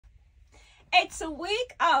It's a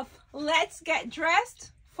week of let's get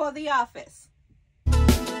dressed for the office.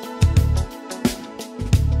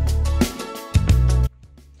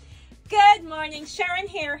 Good morning, Sharon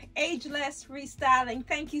here, Ageless Restyling.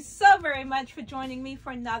 Thank you so very much for joining me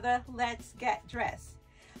for another Let's Get Dressed.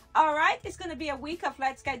 All right, it's going to be a week of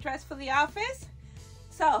let's get dressed for the office.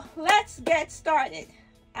 So let's get started.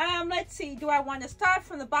 Let's see, do I want to start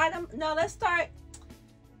from the bottom? No, let's start.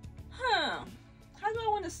 How do I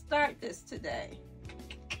want to start this today?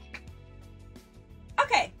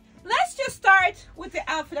 Okay, let's just start with the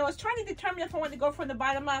outfit. I was trying to determine if I want to go from the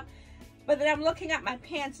bottom up, but then I'm looking at my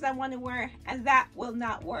pants that I want to wear, and that will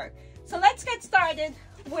not work. So let's get started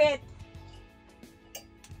with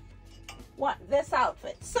this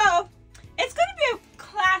outfit. So it's going to be a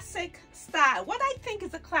classic style. What I think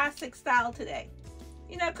is a classic style today.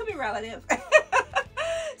 You know, it could be relative.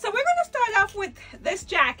 So we're going to start off with this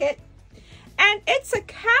jacket. And it's a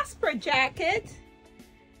Kasper jacket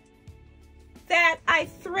that I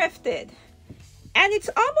thrifted. And it's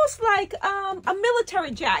almost like a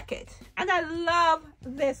military jacket. And I love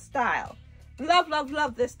this style. Love, love,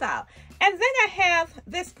 love this style. And then I have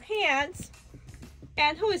this pants.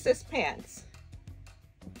 And who is this pants?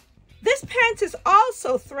 This pants is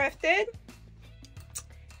also thrifted.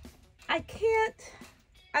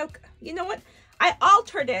 You know what? I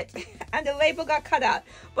altered it and the label got cut out.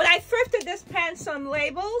 But I thrifted this pants some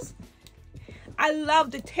labels. I love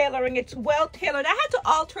the tailoring. It's well tailored. I had to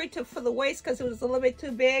alter it for the waist because it was a little bit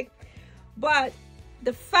too big. But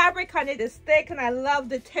the fabric on it is thick and I love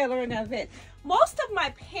the tailoring of it. Most of my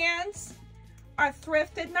pants are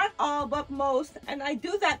thrifted. Not all, but most. And I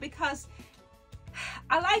do that because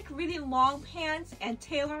I like really long pants and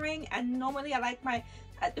tailoring. And normally I like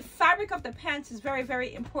the fabric of the pants is very,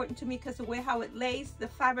 very important to me because the way how it lays, the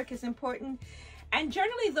fabric is important. And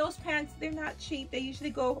generally those pants, they're not cheap. They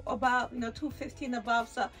usually go about, $2.50 and above.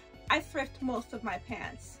 So I thrift most of my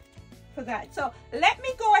pants for that. So let me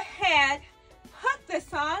go ahead, put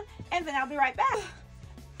this on, and then I'll be right back.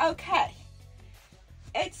 Okay,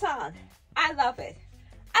 it's on. I love it.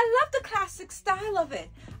 I love the classic style of it.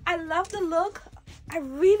 I love the look. I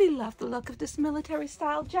really love the look of this military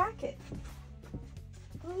style jacket.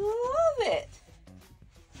 Love it.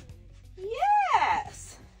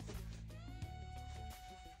 Yes.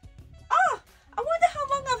 Oh, I wonder how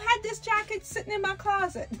long I've had this jacket sitting in my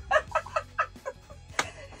closet.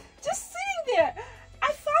 Just sitting there.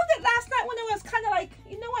 I found it last night when I was kind of like,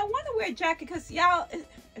 I want to wear a jacket because y'all,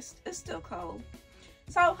 it's still cold.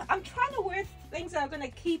 So I'm trying to wear things that are going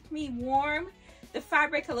to keep me warm. The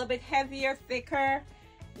fabric a little bit heavier, thicker,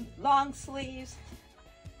 long sleeves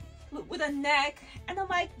with a neck, and I'm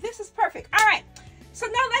like, this is perfect. All right, so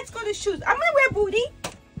now let's go to shoes. I'm gonna wear booty.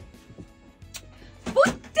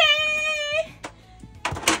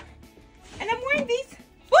 And I'm wearing these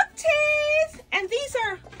booties, and these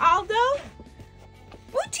are Aldo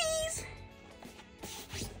booties,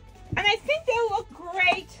 and I think they look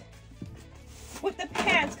great with the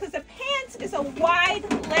pants because the pants is a wide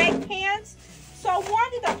leg pants. So I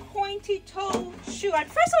wanted a pointy toe shoe. At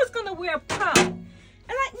first I was gonna wear a pump.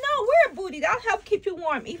 And like, no, wear a booty. That'll help keep you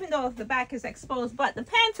warm, even though the back is exposed. But the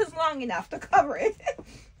pants is long enough to cover it.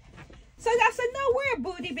 So I said, no, wear a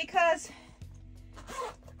booty because,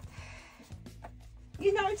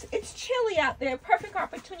 it's chilly out there. Perfect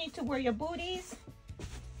opportunity to wear your booties.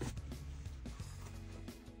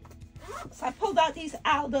 So I pulled out these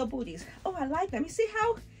Aldo booties. Oh, I like them. You see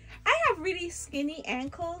how I have really skinny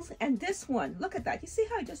ankles? And this one, look at that. You see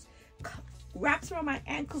how it just wraps around my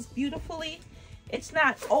ankles beautifully? It's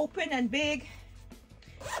not open and big.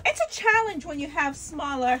 It's a challenge when you have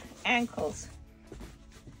smaller ankles.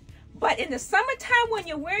 But in the summertime when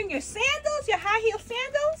you're wearing your sandals, your high heel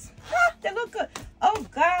sandals, they look good. Oh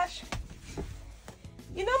gosh.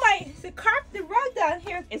 The rug down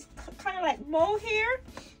here is kind of like mohair.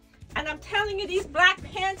 And I'm telling you, these black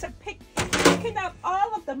pants are picking up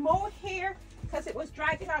all of the mohair because it was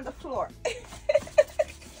dragging on the floor.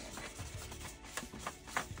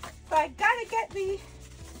 So I gotta get the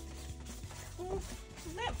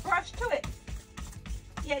lip brush to it.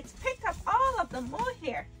 Yeah, it's picked up all of the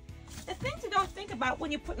mohair. The things you don't think about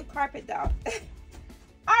when you're putting carpet down.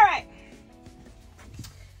 All right.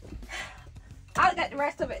 I'll get the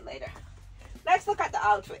rest of it later. Let's look at the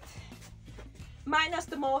outfit. Minus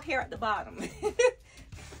the mohair at the bottom.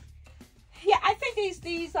 Yeah, I think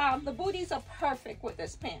the booties are perfect with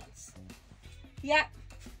this pants. Yeah.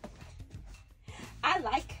 I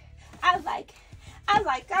like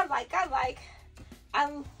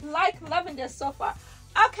loving this so far.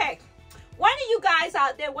 Okay, one of you guys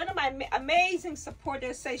out there, one of my amazing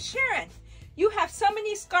supporters says, Sharon, You have so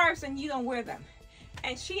many scarves and you don't wear them.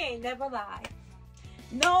 And she ain't never lied.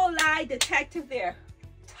 No lie detective there.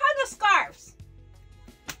 Ton of scarves.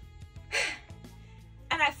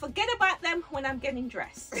 And I forget about them when I'm getting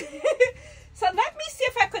dressed. So let me see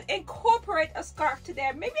if I could incorporate a scarf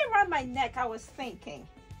today. Maybe around my neck, I was thinking.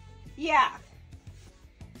 Yeah.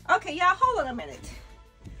 Okay, y'all, hold on a minute.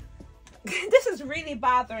 This is really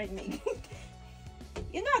bothering me.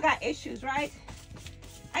 You know I got issues, right?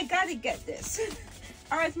 I gotta get this.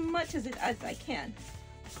 Or as much as I can.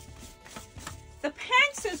 The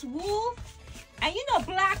pants is wool. And you know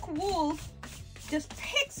black wool just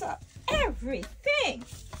picks up everything.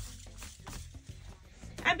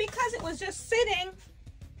 And because it was just sitting,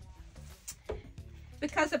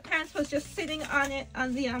 because the pants was just sitting on it,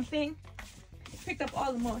 on the thing, it picked up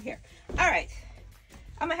all the more hair. All right,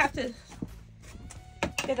 I'm gonna have to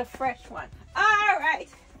get a fresh one. All right,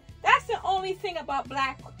 that's the only thing about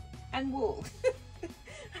black and wool.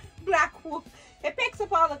 Black wool, it picks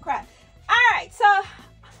up all the crap. All right, so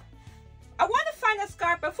I want to find a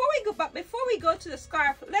scarf. Before we go to the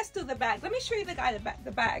scarf, let's do the bag. Let me show you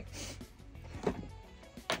the bag.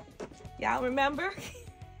 Y'all remember?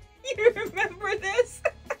 You remember this?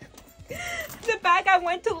 The bag I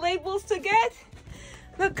went to Labels to get?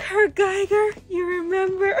 The Geiger, you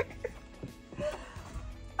remember?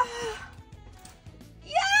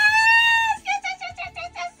 Yes!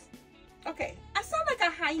 Okay, I sound like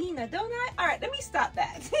a hyena, don't I? All right, let me stop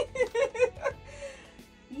that.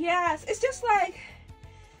 Yes, it's just like,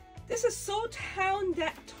 this is so toned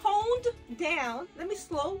down. Let me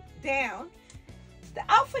slow down. The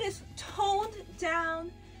outfit is toned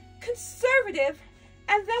down, conservative,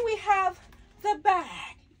 and then we have the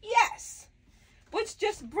bag. Yes, which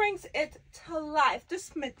just brings it to life.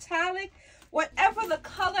 This metallic, whatever the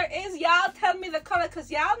color is, y'all tell me the color, because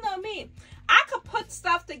y'all know me. I could put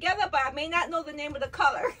stuff together, but I may not know the name of the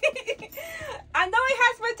color. I know it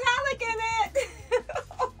has metallic in it.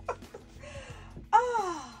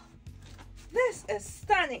 Oh, this is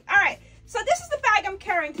stunning. All right, so this is the bag I'm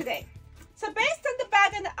carrying today. So based on the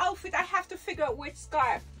bag and the outfit, I have to figure out which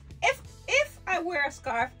scarf. If I wear a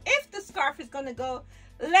scarf, if the scarf is gonna go,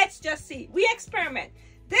 let's just see. We experiment.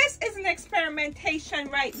 This is an experimentation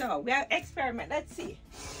right now. We have experiment. Let's see.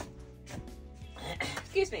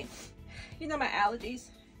 Excuse me. You know my allergies,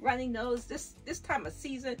 runny nose, this time of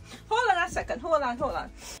season. Hold on a second. Hold on. All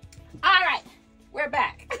right, we're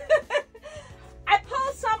back. I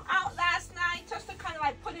pulled some out last night just to kind of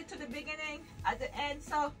like put it to the beginning at the end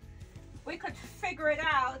so we could figure it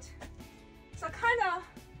out. So kind of,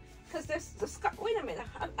 because there's the scarf. Wait a minute,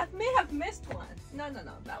 I may have missed one. No,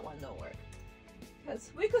 that one don't work.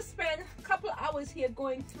 Because we could spend a couple of hours here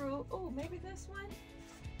going through. Oh, maybe this one?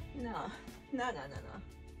 No, I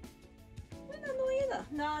don't know either.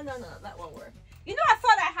 No, that won't work. You know, I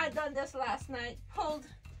thought I had done this last night. Pulled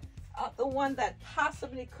up the one that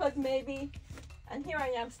possibly could maybe. And here I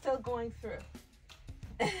am still going through.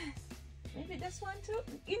 Maybe this one too.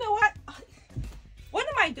 You know what? What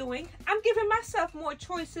am I doing? I'm giving myself more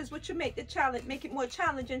choices, which will make it more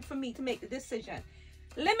challenging for me to make the decision.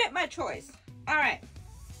 Limit my choice. All right.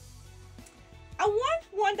 I want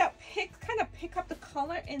one that kind of pick up the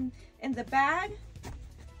color in the bag.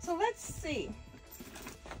 So let's see.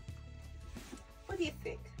 What do you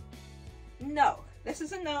think? No. This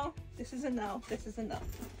is a no. This is a no. This is a no.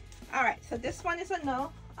 All right. So this one is a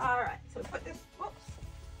no. All right. So we put this. Whoops.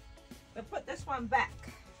 We'll put this one back.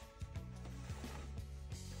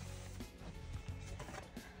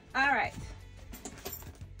 All right.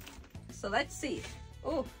 So let's see.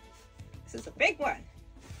 Oh, this is a big one.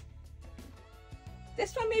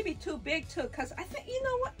 This one may be too big too, because I think, you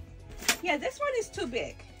know what? Yeah, this one is too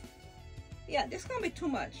big. Yeah, this is gonna be too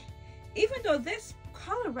much. Even though this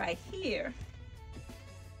color right here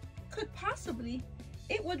could possibly,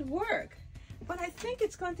 it would work. But I think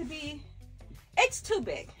it's going to be, it's too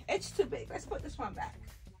big. It's too big. Let's put this one back.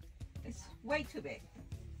 It's way too big.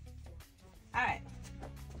 All right.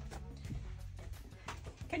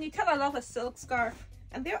 Can you tell I love a silk scarf?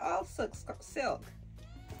 And they're all silk.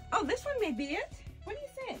 Oh, this one may be it. What do you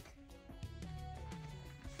think?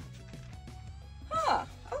 Huh,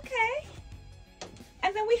 okay.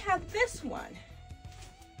 And then we have this one.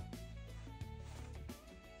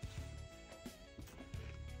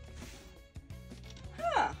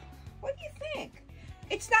 Huh, what do you think?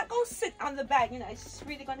 It's not going to sit on the bag, you know, it's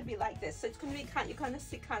really going to be like this. So it's going to be kind of, you're going to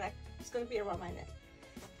see kind of, it's going to be around my neck.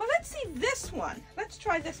 But let's see this one. Let's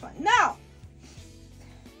try this one. Now,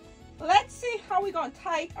 let's see how we're going to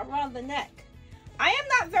tie it around the neck. I am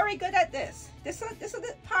not very good at this. This is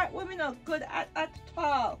the part women are good at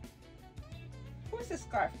all. Who's this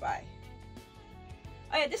scarf by?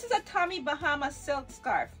 Oh yeah, this is a Tommy Bahama silk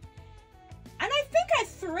scarf. And I think I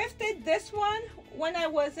thrifted this one when I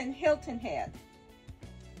was in Hilton Head.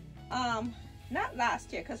 Not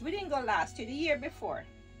last year, because we didn't go last year, the year before.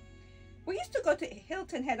 We used to go to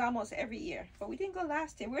Hilton Head almost every year, but we didn't go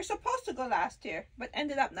last year. We were supposed to go last year, but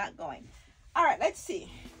ended up not going. All right, let's see.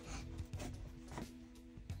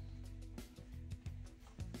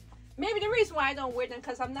 Maybe the reason why I don't wear them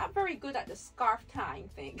because I'm not very good at the scarf tying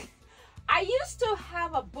thing. I used to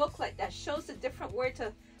have a booklet that shows the different way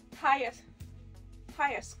to tie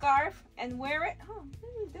a scarf and wear it. Oh,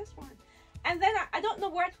 maybe this one. And then I don't know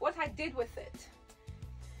what I did with it.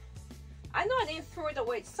 I know I didn't throw it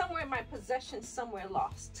away. It's somewhere in my possession, somewhere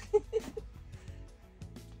lost.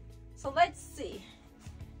 So let's see.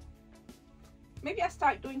 Maybe I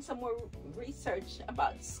start doing some more research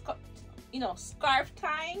about, you know, scarf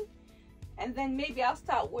tying. And then maybe I'll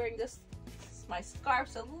start wearing my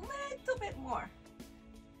scarves a little bit more.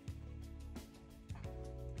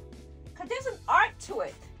 Because there's an art to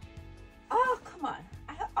it. Oh, come on.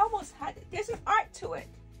 I almost had it. There's an art to it.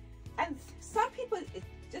 And some people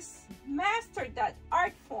just mastered that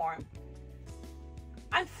art form.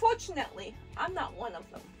 Unfortunately, I'm not one of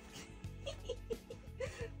them.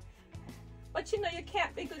 But you know, you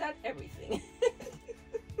can't be good at everything.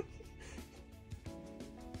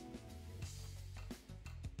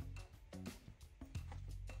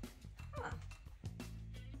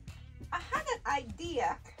 I had an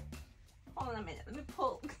idea. Hold on a minute. Let me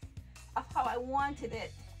pull of how I wanted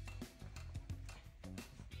it.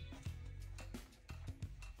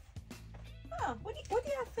 Oh, what do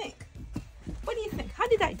you think? What do you think? How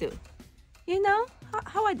did I do? You know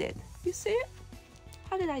how I did? You see it?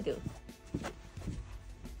 How did I do?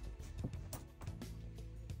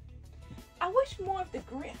 I wish more of the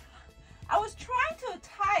green. I was trying to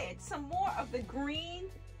tie it some more of the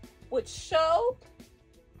green would show,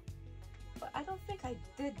 but I don't think I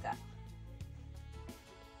did that.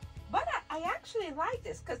 But I actually like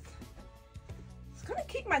this because it's gonna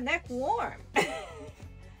keep my neck warm.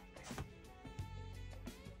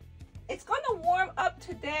 It's gonna warm up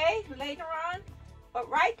today, later on, but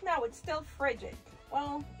right now it's still frigid.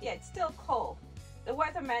 Well, yeah, it's still cold. The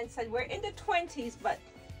weatherman said we're in the 20s, but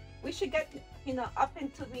we should get, you know, up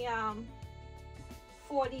into the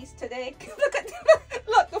 40s today. Look at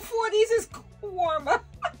look, the 40s is warmer.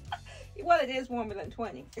 Well, it is warmer than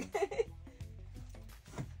 20.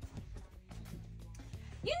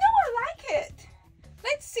 You know, I like it.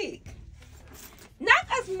 Let's see. Not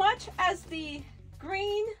as much as the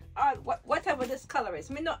green or whatever this color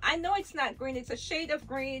is. I know it's not green. It's a shade of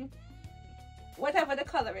green. Whatever the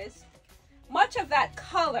color is. Much of that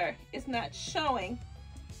color is not showing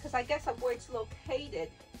because I guess of where it's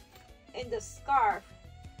located in the scarf.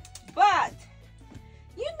 But,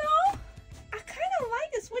 you know, I kind of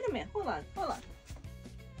like this. Wait a minute. Hold on. Hold on.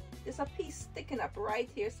 There's a piece sticking up right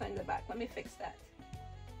here, so in the back. Let me fix that.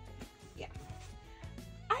 Yeah.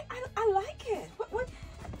 I like it. What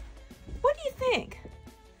do you think?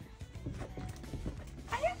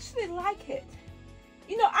 I actually like it.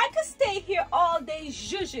 You know, I could stay here all day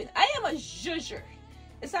zhuzhing. I am a zhuzher.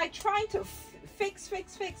 It's like trying to fix.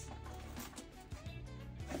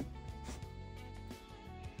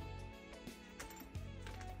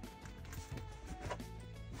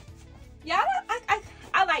 Yeah,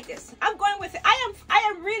 I like this. I'm going with it.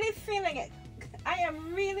 I am really feeling it. I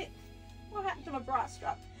am really. What happened to my bra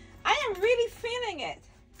strap? I am really feeling it.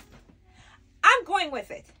 I'm going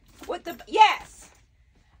with it. With the yes.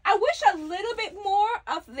 I wish a little bit more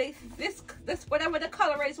of this whatever the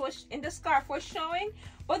color is was in the scarf was showing,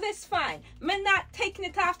 but it's fine. I'm not taking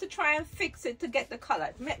it off to try and fix it to get the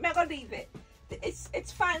color. I'm gonna leave it.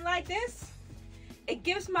 It's fine like this. It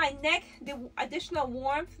gives my neck the additional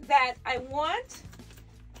warmth that I want.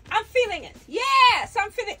 I'm feeling it. Yes,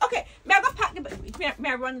 I'm feeling. Okay, may I go pack the bag?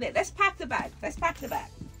 May I run there? Let's pack the bag. Let's pack the bag.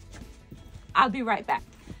 I'll be right back.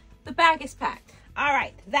 The bag is packed. All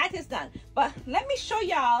right, that is done. But let me show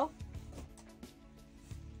y'all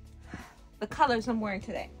the colors I'm wearing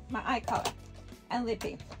today. My eye color and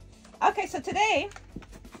lippy. Okay, so today,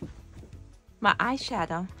 my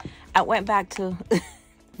eyeshadow, I went back to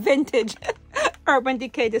vintage Urban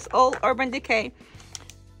Decay, this old Urban Decay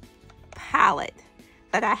palette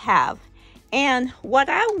that I have. And what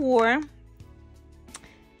I wore,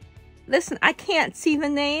 listen, I can't see the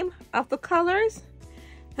name of the colors.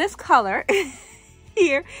 This color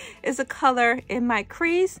here is a color in my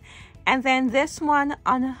crease, and then this one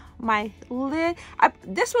on my lid.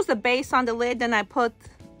 This was the base on the lid, then I put,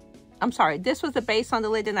 I'm sorry, this was the base on the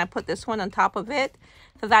lid, and I put this one on top of it.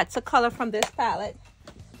 So that's a color from this palette.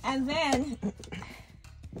 And then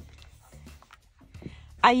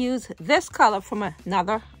I use this color from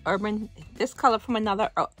another Urban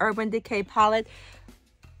Decay palette.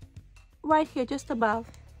 Right here, just above.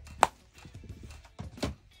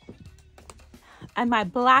 And my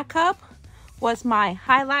black cup was my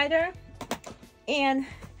highlighter. And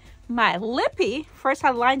my lippy, first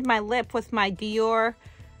I lined my lip with my Dior.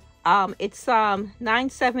 It's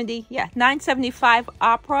 975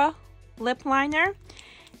 Opera lip liner.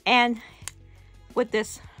 And with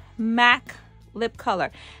this MAC lip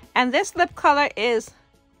color. And this lip color is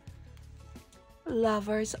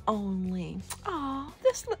Lovers Only. Oh,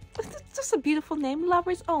 this is just a beautiful name,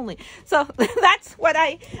 Lovers Only. So that's what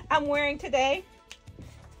I'm wearing today.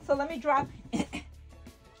 So let me drop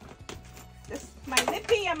my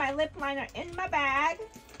lippy and my lip liner in my bag.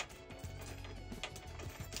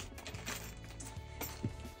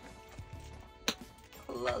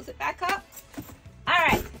 Close it back up. All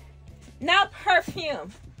right, now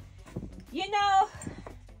perfume. You know,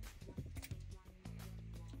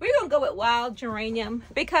 we're gonna go with Wild Geranium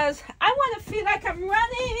because I want to feel like I'm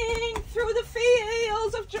running through the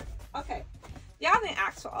fields of okay, y'all didn't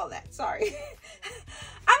ask for all that, sorry.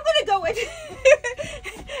 I'm gonna go with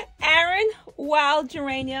Aerin Wild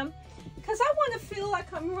Geranium because I want to feel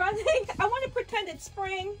like I'm running. I want to pretend it's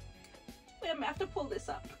spring. Wait a minute, I have to pull this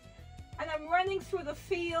up. And I'm running through the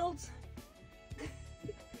fields.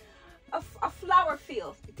 A flower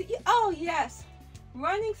field. Oh yes,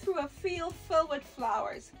 running through a field filled with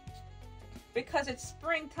flowers because it's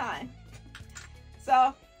springtime.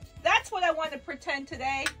 So that's what I want to pretend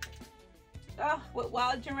today. With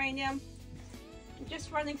Wild Geranium, I'm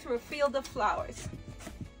just running through a field of flowers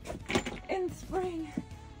in spring.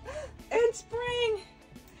 In spring.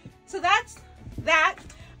 So that's that.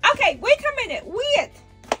 Okay, wait a minute. Wait.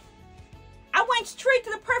 I went straight to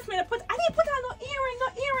the perfume and I didn't put on no earring,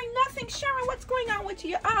 nothing. Sharon, what's going on with you?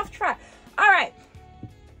 You're off track. All right.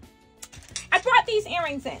 I brought these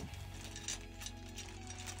earrings in.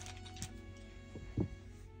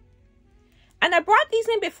 And I brought these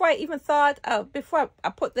in before I even thought of, before I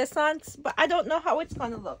put this on, but I don't know how it's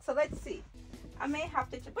going to look. So let's see. I may have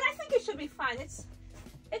to, but I think it should be fine. It's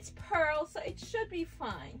pearl, so it should be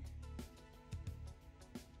fine.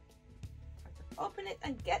 Open it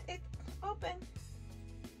and get it open.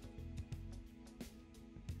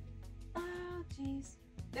 Oh, geez.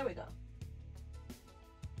 There we go.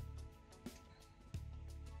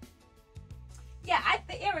 Yeah,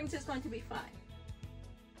 the earrings is going to be fine.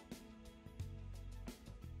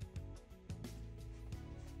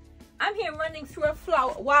 I'm here running through a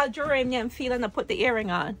flower Wild Geranium feeling to put the earring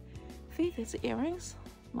on. See, these earrings.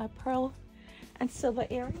 My pearl and silver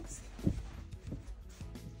earrings.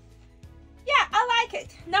 Yeah, I like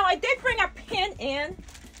it. Now, I did bring a pin in.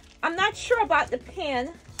 I'm not sure about the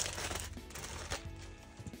pin.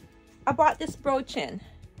 I brought this brooch in.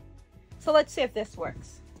 So let's see if this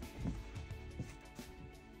works.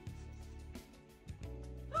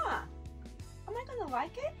 Huh. Am I gonna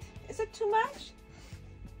like it? Is it too much?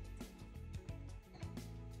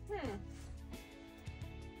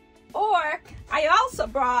 Or I also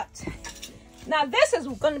brought, now this is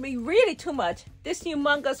going to be really too much, this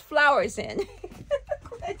humongous flowers in.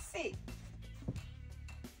 Let's see.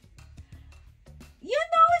 You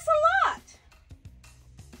know, it's a lot.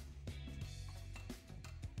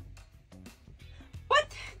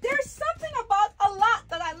 But there's something about a lot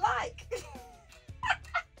that I like.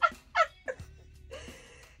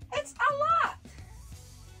 It's a lot.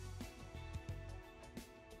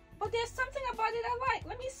 But there's something about it I like.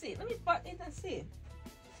 Let me see. Let me butt it and see.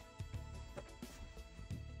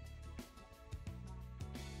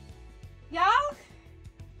 Y'all?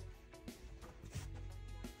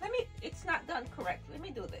 It's not done correctly. Let me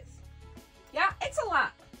do this. Yeah, it's a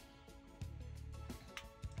lot.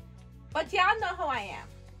 But y'all know who I am.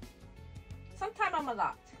 Sometimes I'm a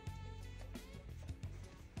lot.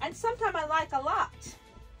 And sometimes I like a lot.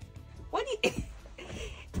 What do you...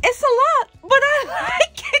 It's a lot, but I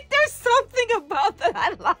like it. There's something about that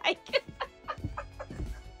I like.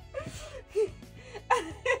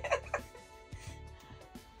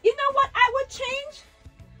 You know what I would change?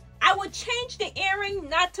 I would change the earring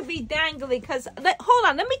not to be dangly because, hold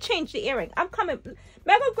on, let me change the earring. I'm coming.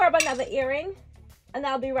 Maybe I'll grab another earring and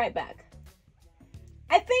I'll be right back.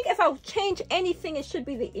 I think if I change anything, it should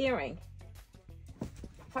be the earring.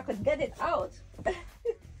 If I could get it out.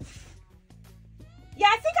 Yeah,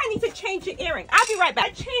 I think I need to change the earring. I'll be right back.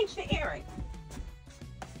 I changed the earring.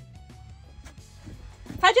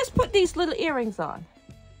 I just put these little earrings on.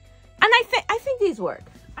 And I think these work.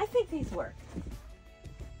 I think these work.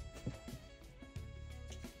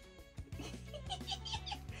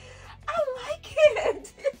 I like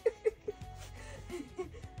it.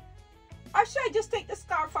 Or should I just take the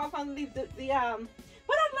scarf off and leave the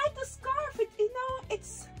but I like the scarf. It, you know,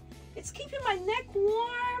 it's keeping my neck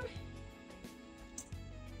warm.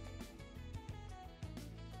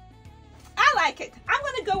 I like it. I'm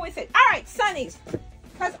gonna go with it. All right, Sunnies,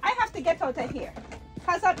 because I have to get out of here.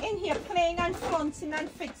 Because I'm in here playing and flouncing and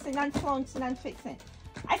fixing and flouncing and fixing.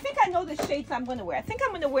 I think I know the shades I'm gonna wear. I think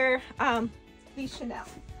I'm gonna wear these Chanel.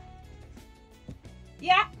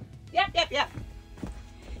 Yeah, yep.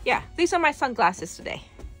 Yeah, these are my sunglasses today.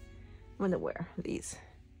 I'm gonna wear these.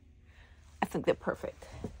 I think they're perfect.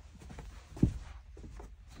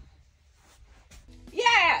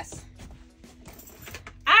 Yes!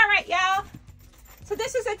 All right, y'all. So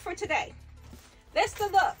this is it for today. This the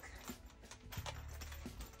look.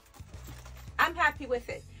 I'm happy with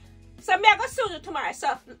it. So I'm gonna see you tomorrow.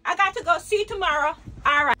 So I got to go. See you tomorrow.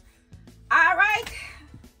 All right. All right.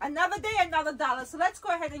 Another day, another dollar. So let's go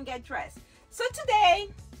ahead and get dressed. So today,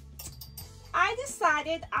 I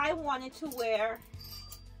decided I wanted to wear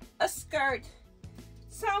a skirt.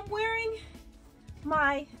 So I'm wearing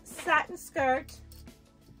my satin skirt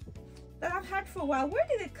that I've had for a while. Where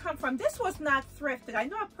did it come from? This was not thrifted. I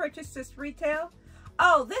know I purchased this retail.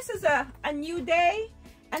 Oh, this is a New Day,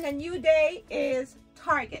 and a New Day is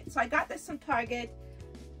Target. So I got this from Target.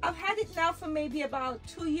 I've had it now for maybe about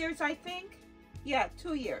 2 years, I think. Yeah,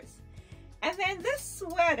 2 years. And then this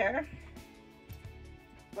sweater,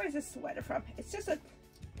 where's this sweater from? It's just a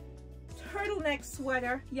turtleneck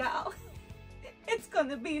sweater, y'all. It's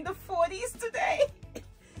gonna be in the 40s today.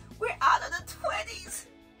 We're out of the 20s.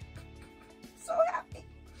 So happy.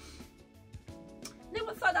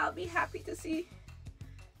 Never thought I'd be happy to see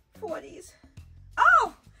 40s.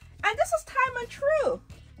 Oh, and this is Time and True.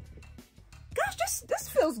 Gosh, this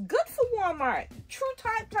feels good for Walmart. True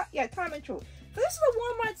Time, yeah, Time and True. So this is a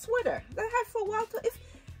Walmart sweater that I had for a while too. If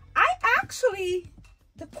I actually,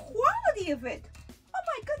 the quality of it. Oh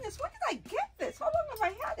my goodness, when did I get this? How long have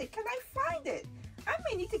I had it? Can I find it? I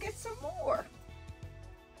may need to get some more.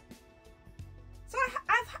 So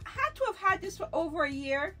I've had to have had this for over a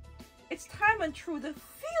year. It's Time and True. That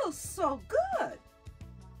feels so good.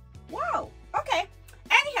 Wow. Okay.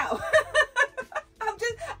 Anyhow,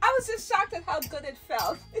 I was just shocked at how good it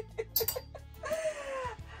felt.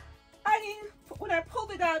 I mean, when I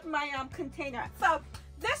pulled it out of my container. So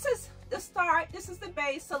this is the start. This is the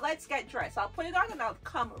base. So let's get dressed. I'll put it on and I'll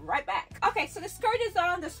come right back. Okay, so the skirt is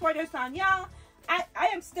on. The sweater's on. Y'all, I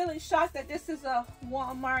am still in shock that this is a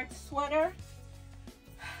Walmart sweater.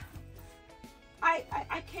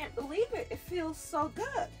 I can't believe it. It feels so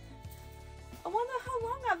good. I wonder how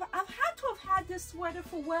long I've had to have had this sweater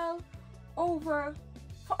for well over,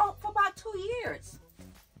 for about 2 years.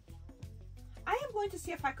 I am going to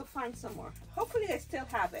see if I could find some more. Hopefully they still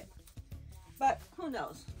have it. But who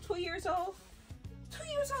knows? 2 years old? 2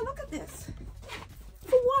 years old, look at this.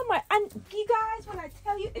 For Walmart. And you guys, when I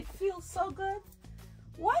tell you it feels so good,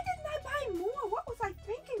 why didn't I buy more? What was I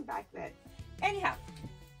thinking back then? Anyhow,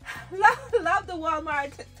 love the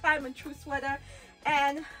Walmart Time and True sweater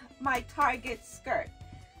and my Target skirt.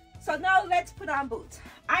 So now let's put on boots.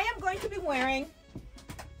 I am going to be wearing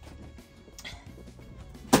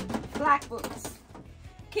black boots.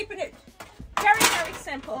 Keeping it very, very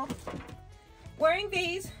simple. Wearing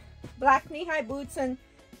these black knee-high boots, and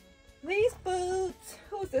these boots,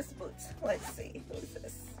 who's this boots? Let's see, who's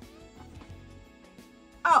this?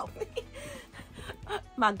 Oh,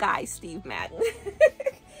 my guy, Steve Madden.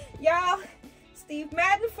 Y'all, Steve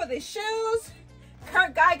Madden for the shoes,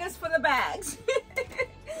 Kurt Geiger's for the bags.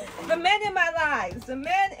 The men in my lives, the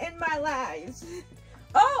men in my lives.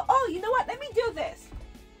 Oh, you know what? Let me do this.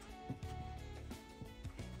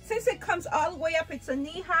 Since it comes all the way up, it's a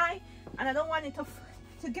knee high, and I don't want it to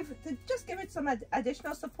just give it some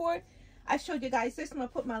additional support. I showed you guys this. I'm gonna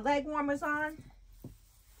put my leg warmers on.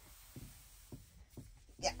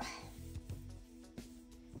 Yeah,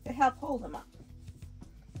 to help hold them up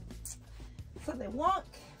so they won't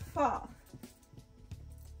fall.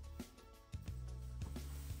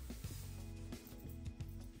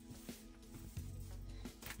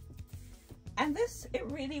 And this, it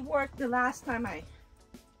really worked the last time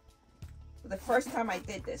the first time I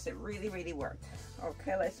did this. It really, really worked.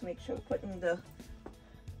 Okay, let's make sure we're putting the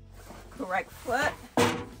correct foot.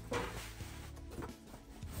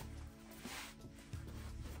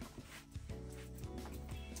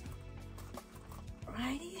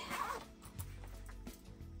 Alrighty.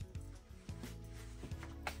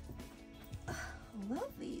 I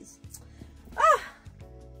love these.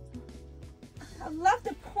 I love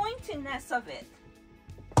the pointiness of it.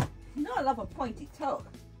 You know I love a pointy toe.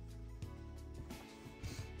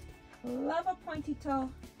 Love a pointy toe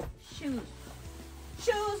shoe.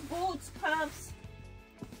 shoes, boots, pumps,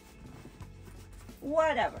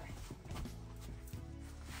 whatever.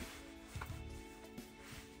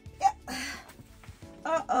 Yeah.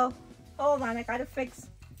 Uh-oh. Hold on, I gotta fix.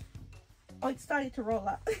 Oh, it started to roll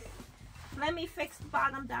up. Let me fix the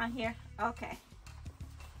bottom down here. Okay.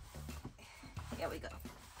 Here we go.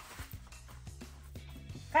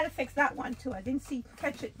 Gotta fix that one too. I didn't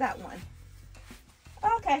catch it, that one.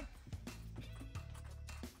 Okay.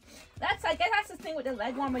 I guess that's the thing with the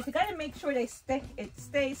leg warmers. You gotta make sure it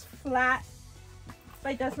stays flat so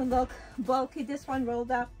it doesn't look bulky. This one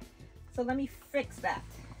rolled up. So let me fix that.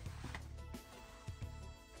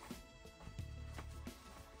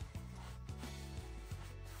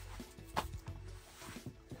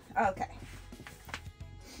 Okay.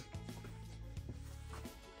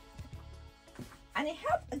 And it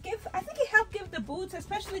helped give, I think it helped give the boots,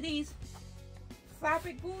 especially these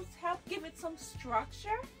fabric boots, help give it some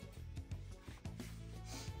structure.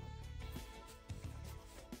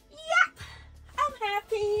 Yep, I'm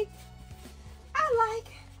happy. I like.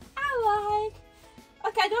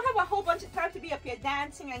 Okay, I don't have a whole bunch of time to be up here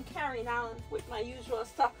dancing and carrying on with my usual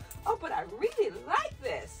stuff. Oh, but I really like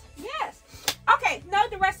this. Yes. Okay, now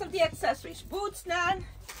the rest of the accessories. Boots done,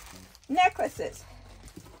 necklaces.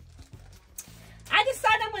 I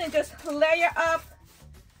decided I'm going to just layer up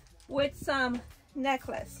with some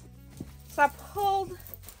necklace. So I pulled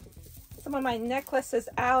some of my necklaces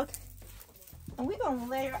out and we're going to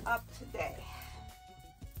layer up today.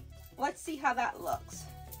 Let's see how that looks.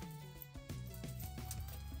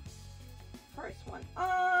 First one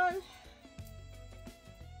on.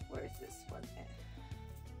 Where's this one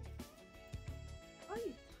at? Oh,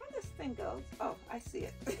 how this thing goes? Oh, I see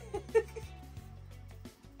it.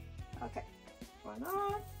 Okay, one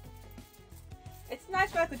on. It's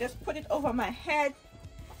nice when I could just put it over my head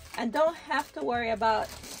and don't have to worry about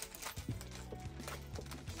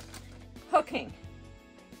hooking.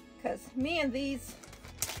 Because me and these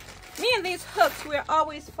hooks, we're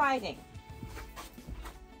always fighting.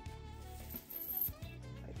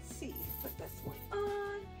 Let's see, put this one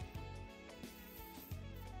on.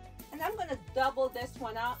 And I'm gonna double this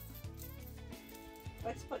one up.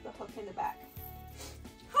 Let's put the hook in the back.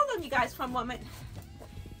 Hold on, you guys, for a moment.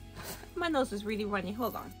 My nose is really runny.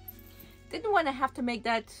 Hold on. Didn't want to have to make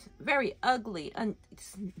that very ugly and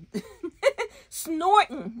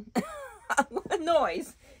snorting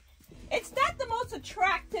noise. It's not the most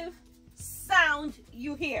attractive sound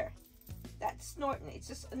you hear. That snorting. It's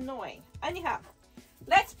just annoying. Anyhow,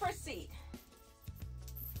 let's proceed.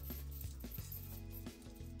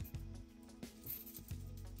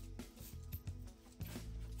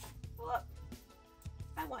 Look,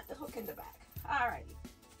 I want the hook in the back. Alrighty.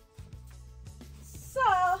 So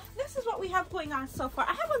this is what we have going on so far.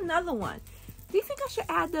 I have another one. Do you think I should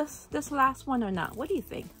add this last one or not? What do you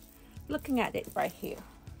think? Looking at it right here.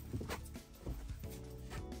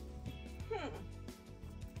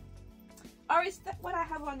 Or is that what I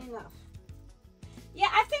have on enough? Yeah,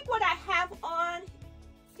 I think what I have on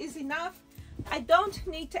is enough. I don't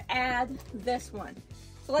need to add this one.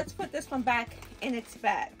 So let's put this one back in its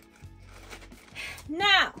bag.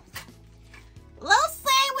 Now,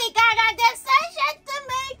 Lucy, we got a decision to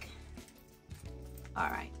make. All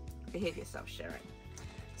right, behave yourself, Sharon.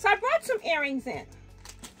 So I brought some earrings in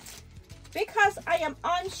because I am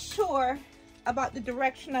unsure about the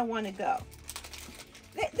direction I want to go.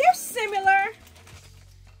 They're similar.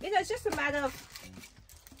 You know, it's just a matter of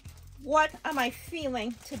what am I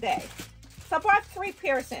feeling today. So I brought 3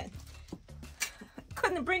 pairs in.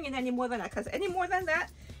 Couldn't bring in any more than that because any more than that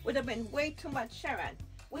would have been way too much, Sharon.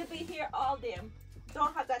 We'll be here all day.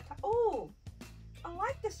 Don't have that time. Oh, I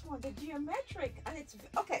like this one, the geometric, and it's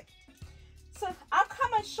okay. So I'll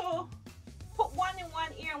come and show, put one in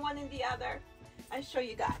one ear and one in the other, and show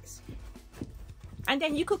you guys. And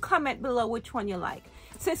then you could comment below which one you like.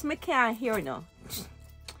 Since me can't hear no.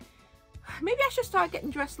 Maybe I should start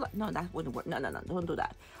getting dressed like, no, that wouldn't work. No, don't do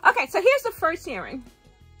that. Okay, so here's the first earring.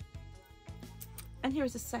 And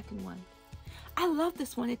here's the second one. I love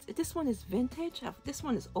this one. This one is vintage. This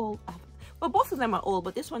one is old. Well, both of them are old,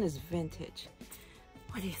 but this one is vintage.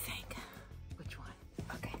 What do you think? Which one?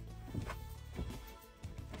 Okay.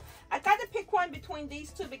 I got to pick one between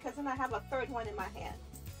these two because then I have a third one in my hand.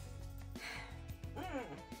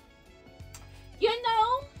 You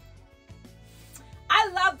know, I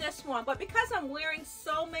love this one, but because I'm wearing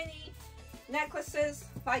so many necklaces,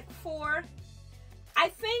 like 4, I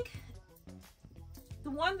think the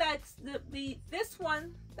one that's this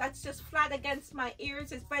one that's just flat against my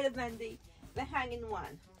ears is better than the hanging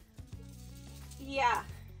one. Yeah,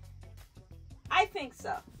 I think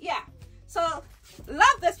so. Yeah. So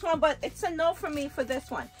love this one, but it's a no for me for this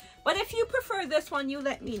one. But if you prefer this one, you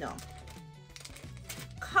let me know.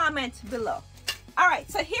 Comment below. All right,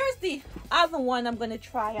 so here's the other one I'm going to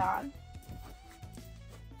try on.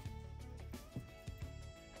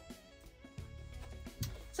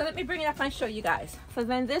 So let me bring it up and show you guys. So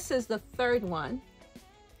then this is the third one.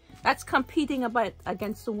 That's competing a bit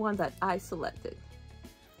against the one that I selected.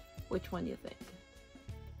 Which one do you think?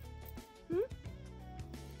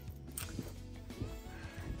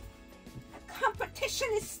 Competition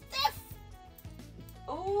is stiff.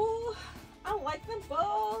 Oh, I like them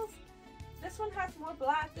both. This one has more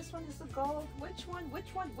black. This one is the gold. Which one?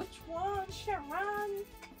 Which one? Which one? Sharon.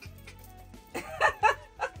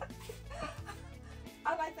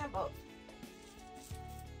 I like them both.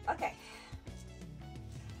 Okay.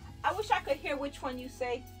 I wish I could hear which one you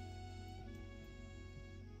say.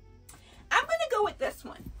 I'm going to go with this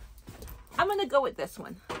one. I'm going to go with this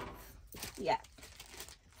one. Yeah.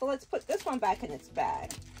 So let's put this one back in its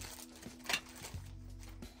bag.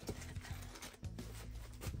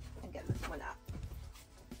 And get this one out.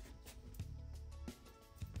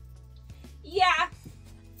 Yeah.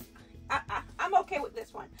 I'm okay with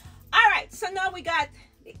this one. All right. So now we got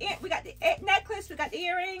the necklace. We got the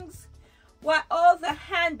earrings. What? All the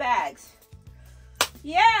handbags.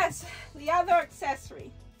 Yes. The other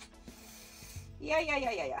accessory.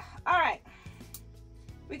 Yeah. All right.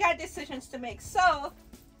 We got decisions to make. So,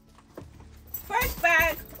 first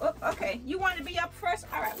bag. Oh, okay. You want to be up first?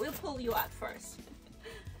 All right. We'll pull you out first.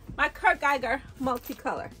 My Geiger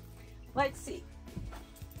multicolor. Let's see.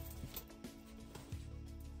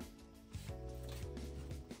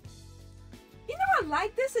 You know, I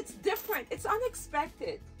like this. It's different. It's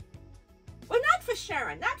unexpected. Well, not for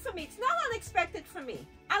Sharon. Not for me. It's not unexpected for me.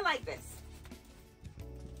 I like this.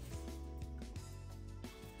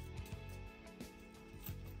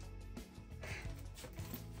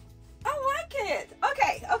 I like it.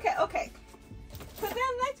 Okay. So then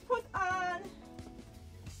let's put on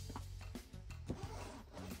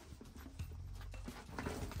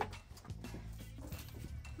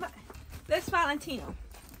this Valentino.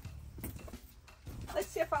 Let's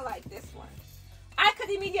see if I like this one. I could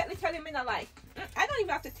immediately tell him I like. I don't even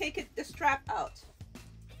have to take the strap out.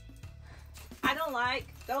 I don't like.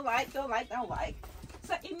 So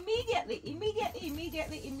immediately,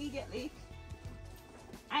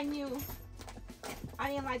 I knew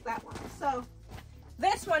I didn't like that one. So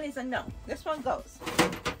this one is a no. This one goes.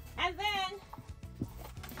 And then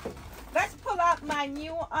let's pull out my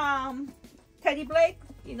new Teddy Blake.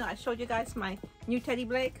 You know, I showed you guys my new Teddy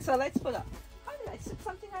Blake. So let's pull up. Oh, did I slip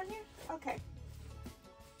something on here? Okay.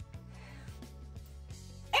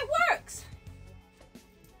 It works.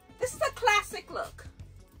 This is a classic look.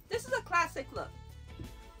 This is a classic look.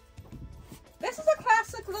 This is a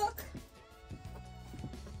classic look.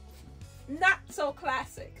 Not so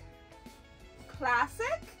classic.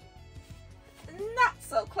 Classic. Not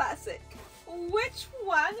so classic. Which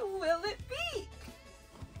one will it be?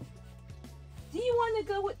 Do you want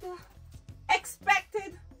to go with the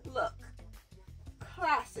expected look?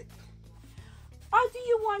 Classic. Or do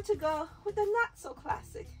you want to go with the not so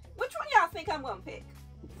classic? Which one y'all think I'm going to pick?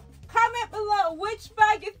 Comment below which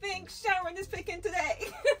bag you think Sharon is picking today.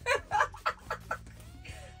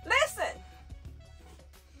 Listen.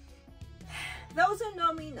 Those who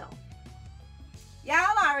know me know.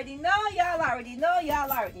 Y'all already know.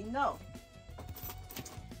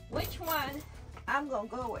 Which one I'm going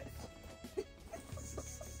to go with.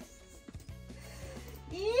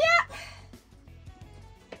 Yep.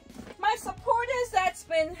 My supporters that's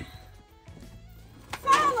been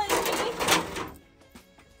following me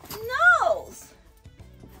knows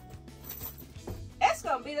it's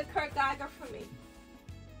gonna be the Geiger for me.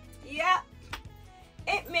 Yep,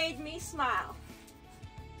 it made me smile.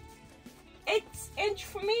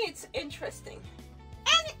 For me, it's interesting.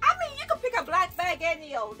 And I mean, you can pick a black bag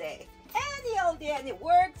any old day, and it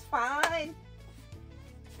works fine.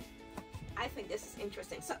 I think this is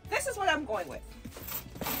interesting. So this is what I'm going with.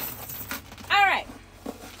 All right.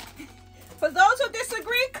 For those who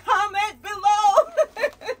disagree, comment below.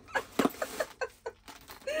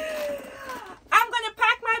 I'm going to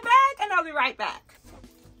pack my bag and I'll be right back.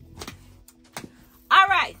 All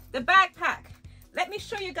right, the backpack. Let me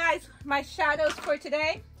show you guys my shadows for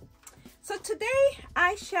today. So today,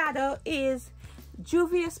 eyeshadow is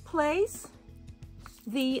Juvia's Place,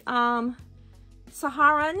 the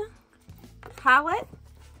Saharan palette.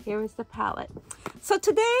 Here is the palette. So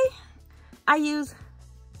today, I use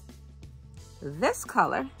this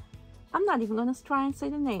color. I'm not even going to try and say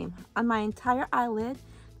the name. On my entire eyelid.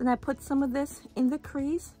 Then I put some of this in the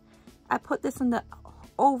crease. I put this in the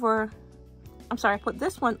over I'm sorry, I put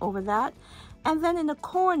this one over that. And then in the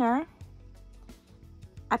corner,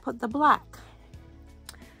 I put the black.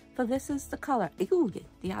 So this is the color. Ooh, do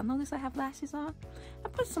y'all notice I have lashes on? I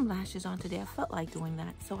put some lashes on today. I felt like doing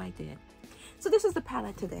that, so I did. So this is the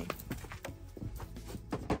palette today.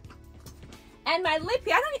 And my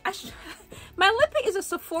lippy, my lippy is a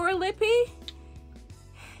Sephora lippy.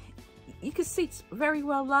 You can see it's very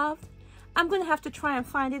well loved. I'm gonna have to try and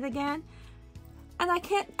find it again. And I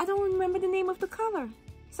don't remember the name of the color.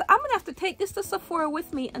 So I'm gonna have to take this to Sephora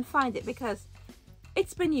with me and find it because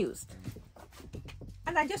it's been used.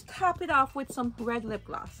 And I just top it off with some red lip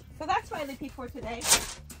gloss. So that's my lippy for today.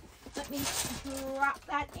 Let me drop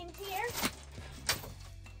that in here.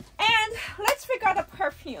 And let's figure out a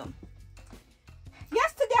perfume.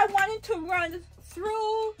 Yesterday I wanted to run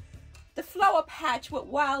through the flower patch with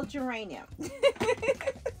wild geranium.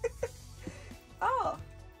 Oh.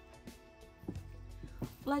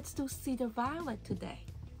 Let's do Cedar Violet today.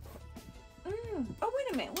 Oh,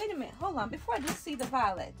 wait a minute. Hold on. Before I do Cedar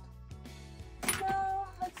Violet. No,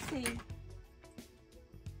 let's see.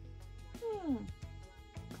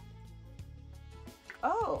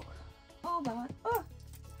 Oh, hold on. Oh.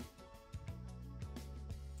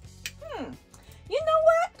 You know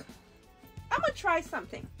what? I'm gonna try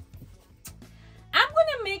something. I'm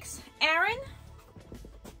gonna mix Aerin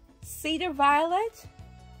Cedar Violet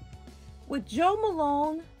with Jo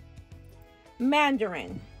Malone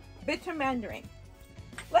Mandarin, Bitter Mandarin.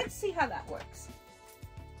 Let's see how that works.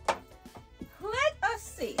 Let us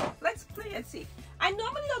see. Let's play and see. I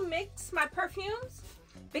normally don't mix my perfumes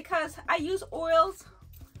because I use oils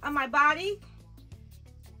on my body,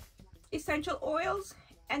 essential oils,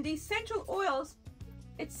 and the essential oils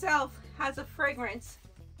itself has a fragrance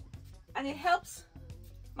and it helps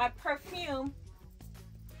my perfume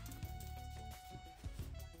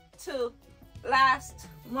to last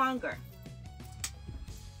longer.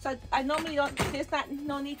 So I normally don't, there's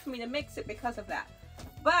no need for me to mix it because of that.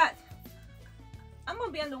 But I'm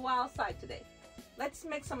gonna be on the wild side today. Let's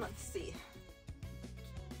mix them and see.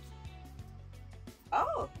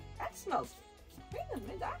 Oh, that smells, wait a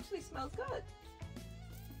minute, that actually smells good.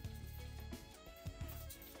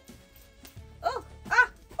 Oh,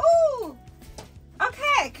 ooh,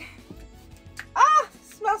 okay. Oh,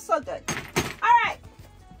 smells so good. All right.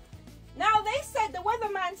 Now they said the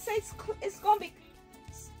weatherman says it's gonna be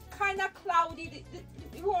kind of cloudy.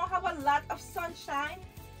 You won't have a lot of sunshine,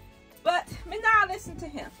 but me now listen to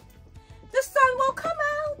him. The sun will come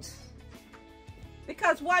out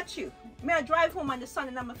because watch you. May I drive home and the sun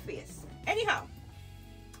in my face. Anyhow,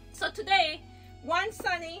 so today one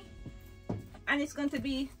sunny, and it's going to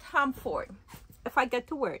be Tom Ford. If I get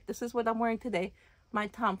to wear it, this is what I'm wearing today. My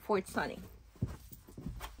Tom Ford sunny.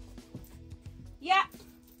 Yeah,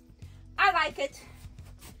 I like it.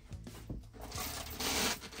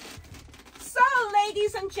 So,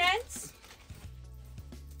 ladies and gents,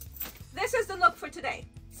 this is the look for today.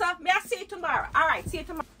 So, may I see you tomorrow? All right, see you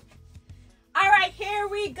tomorrow. All right, here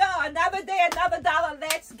we go. Another day, another dollar.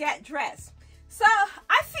 Let's get dressed. So,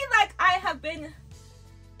 I feel like I have been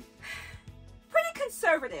pretty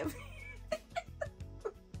conservative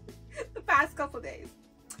the past couple days.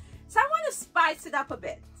 So, I want to spice it up a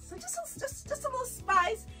bit. So, just a little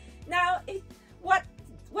spice. Now, what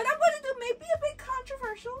I'm going to do may be a bit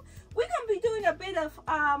controversial. We're going to be doing a bit of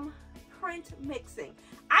print mixing.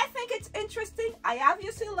 I think it's interesting. I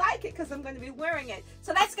obviously like it because I'm going to be wearing it.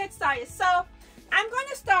 So let's get started. So I'm going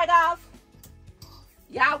to start off.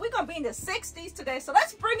 Yeah, we're going to be in the 60s today. So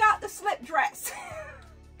let's bring out the slip dress.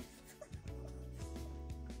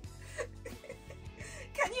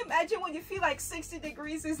 Can you imagine when you feel like 60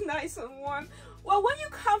 degrees is nice and warm? Well, when you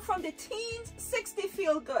come from the teens, 60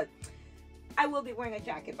 feel good. I will be wearing a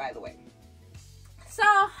jacket, by the way. So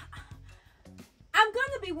I'm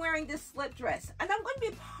going to be wearing this slip dress, and I'm going to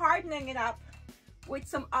be pardoning it up with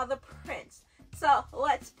some other prints. So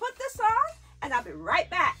let's put this on, and I'll be right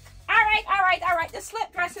back. All right. The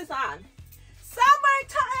slip dress is on.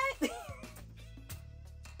 Summertime.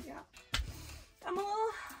 Yeah. I'm a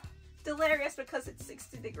little delirious because it's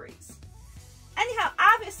 60 degrees. Anyhow,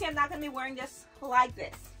 obviously I'm not going to be wearing this like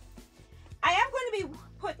this. I am going to be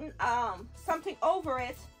putting something over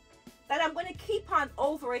it that I'm going to keep on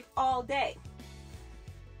over it all day.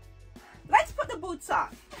 Let's put the boots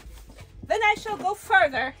on. Then I shall go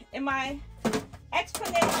further in my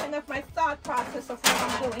explanation of my thought process of what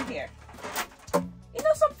I'm doing here. You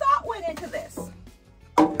know, some thought went into this.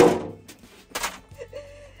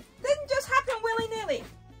 Didn't just happen willy-nilly.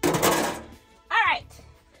 All right.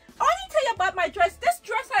 I want to tell you about my dress. This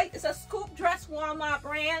dress is a scoop dress Walmart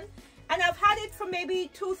brand. And I've had it for maybe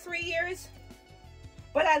 2-3 years.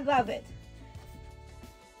 But I love it.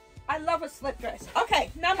 I love a slip dress. Okay,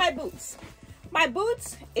 now my boots. My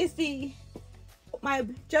boots is my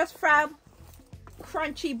Just Fab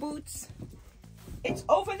crunchy boots. It's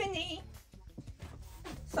over the knee.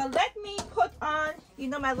 So let me put on, you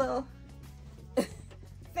know, my little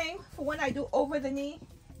thing for when I do over the knee,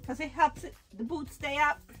 because it helps the boots stay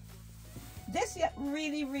up. This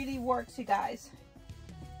really, really works, you guys.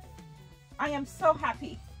 I am so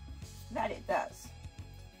happy that it does.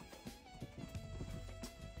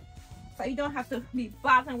 So you don't have to be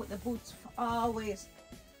bothering with the boots always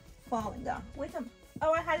falling down. Wait a minute.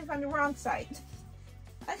 Oh, I had it on the wrong side.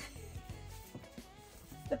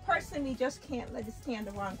 The person in me just can't let it stay on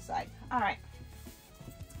the wrong side. All right.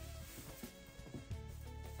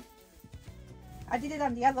 I did it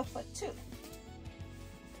on the other foot too.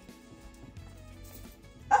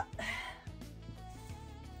 Oh.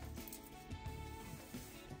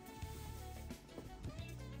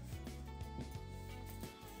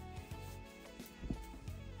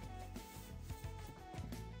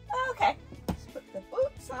 Okay, let's put the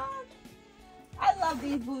boots on. I love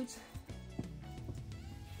these boots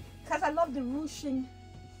because I love the ruching.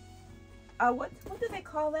 What do they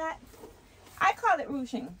call that? I call it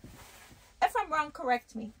ruching. If I'm wrong,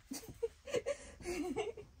 correct me.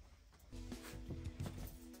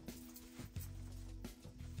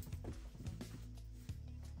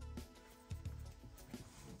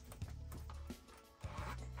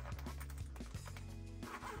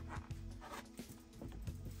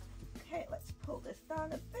 Okay, let's pull this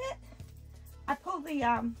down a bit. I pulled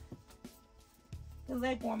the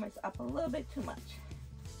leg warmers up a little bit too much.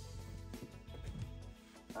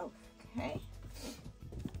 Okay.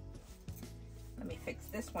 Let me fix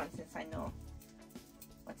this one since I know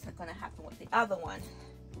what's going to happen with the other one.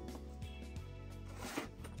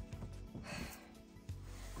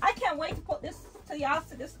 I can't wait to put this to y'all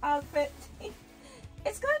to this outfit.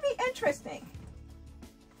 It's going to be interesting.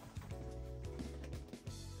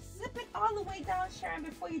 Zip it all the way down, Sharon,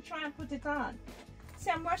 before you try and put it on. See,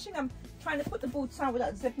 I'm rushing. I'm trying to put the boots on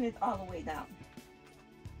without zipping it all the way down.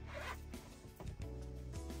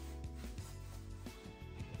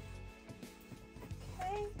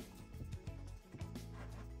 Okay.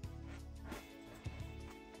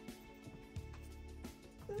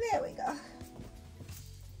 There we go.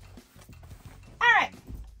 All right.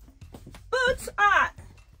 Boots on.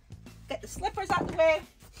 Get the slippers out the way.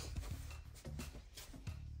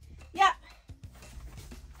 Yep.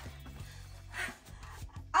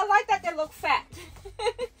 I like that they look fat.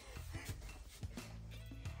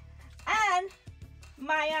 And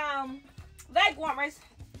my leg warmers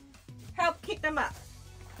help keep them up.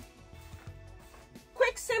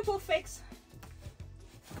 Quick, simple fix.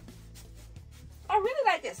 I really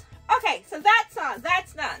like this. Okay, so that's on.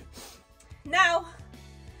 That's done. Now,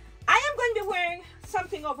 I am going to be wearing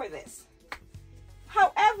something over this.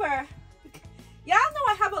 However, y'all know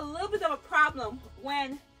I have a little bit of a problem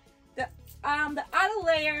when the outer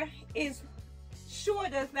layer is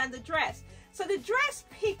shorter than the dress. So the dress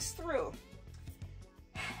peeks through.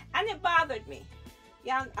 And it bothered me.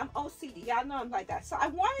 Yeah, I'm OCD. Y'all know I'm like that. So I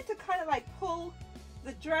wanted to kind of like pull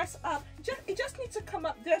the dress up. It just needs to come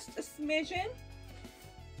up just a smidgen.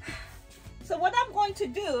 So what I'm going to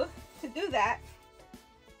do that,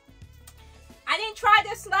 I didn't try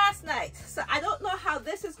this last night, so I don't know how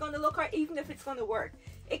this is going to look or even if it's going to work.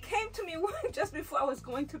 It came to me just before I was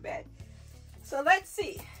going to bed. So let's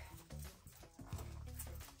see.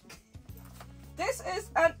 This is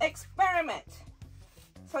an experiment.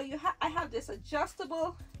 So I have this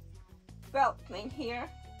adjustable belt thing here.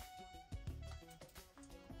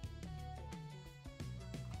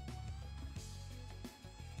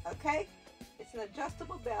 Okay, it's an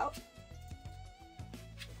adjustable belt.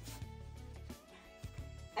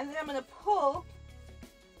 And then I'm going to pull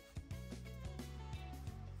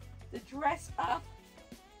the dress up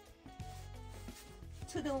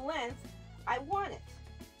to the length I want it.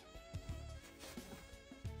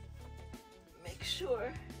 Make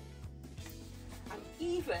sure I'm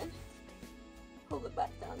even. Pull the butt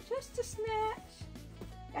down just a snatch.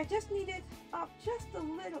 I just need it up just a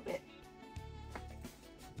little bit.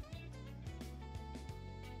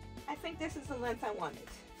 I think this is the length I want it.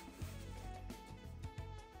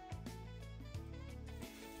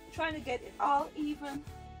 Trying to get it all even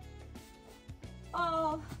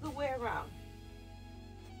all the way around.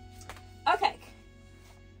 Okay,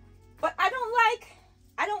 but I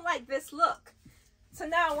don't like this look, so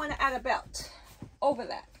now I want to add a belt over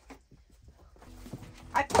that.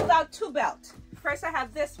 I pulled out two belts. First I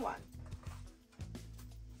have this one.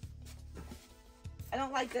 I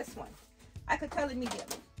don't like this one. I could tell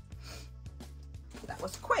immediately. That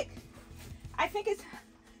was quick. I think it's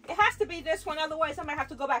It has to be this one, otherwise I might have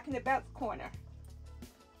to go back in the belt corner.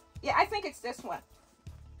 Yeah, I think it's this one.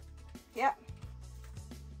 Yep.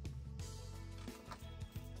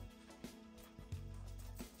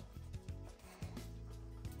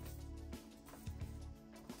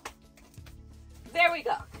 There we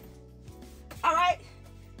go. All right.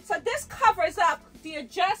 So this covers up the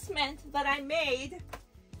adjustment that I made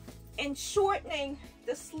in shortening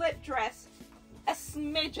the slip dress a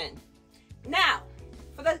smidgen. Now,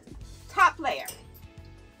 for the top layer,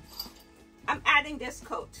 I'm adding this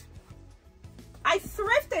coat. I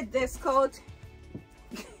thrifted this coat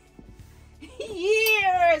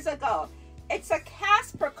years ago. It's a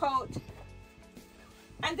Kasper coat.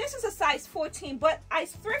 And this is a size 14, but I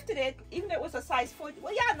thrifted it, even though it was a size 14.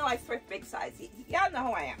 Well, y'all know I thrift big size. Y'all know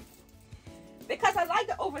who I am. Because I like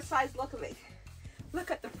the oversized look of it.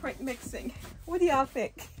 Look at the print mixing. What do y'all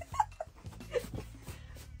think?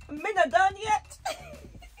 I'm not done yet.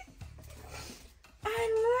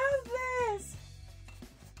 I love this.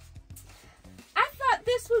 I thought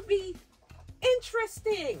this would be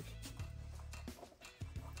interesting.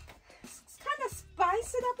 Kind of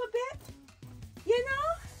spice it up a bit. You know,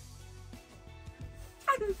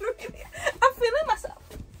 I'm feeling myself.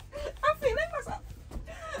 I'm feeling myself.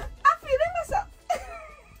 I'm feeling myself.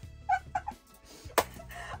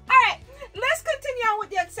 All right, let's continue on with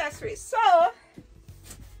the accessories. So,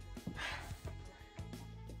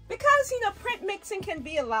 because, you know, print mixing can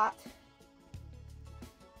be a lot.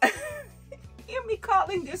 Hear me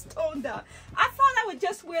calling this tone down. I thought I would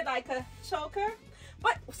just wear like a choker,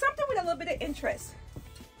 but something with a little bit of interest.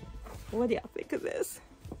 What do y'all think of this?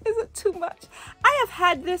 Is it too much? I have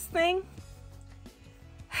had this thing,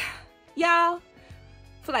 y'all,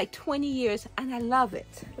 for like 20 years, and I love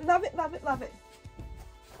it. Love it, love it, love it.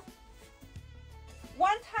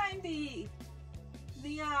 One time the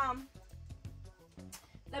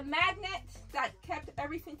magnet that kept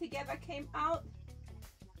everything together came out,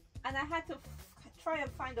 and I had to try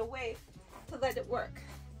and find a way to let it work.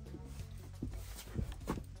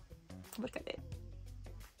 Look at it.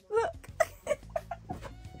 Look.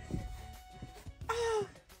 Oh,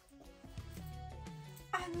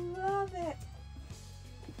 I love it.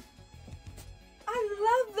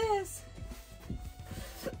 I love this.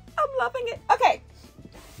 I'm loving it. Okay,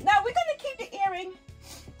 now we're going to keep the earring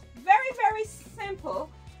very, very simple.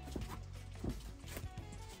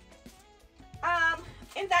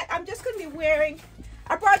 In that I'm just going to be wearing,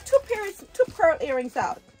 I brought two pearl earrings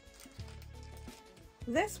out.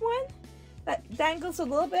 This one that dangles a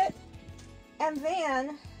little bit, and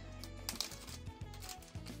then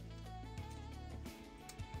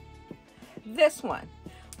this one.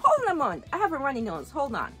 Hold on a moment, I have a runny nose,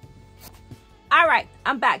 hold on. All right,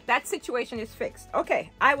 I'm back. That situation is fixed.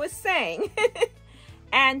 Okay, I was saying,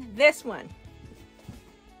 and this one.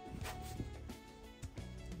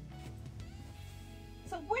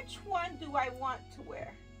 So which one do I want to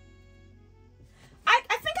wear? I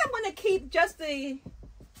think I'm going to keep just the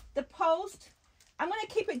post. I'm going to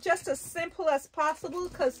keep it just as simple as possible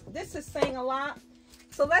because this is saying a lot.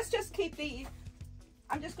 So let's just keep the,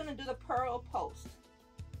 I'm just going to do the pearl post.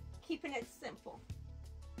 Keeping it simple.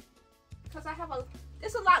 Because I have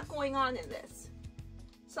there's a lot going on in this.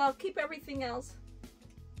 So I'll keep everything else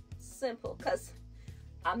simple because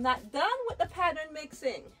I'm not done with the pattern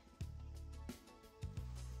mixing.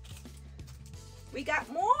 We got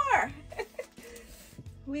more.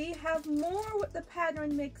 We have more with the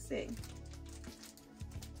pattern mixing.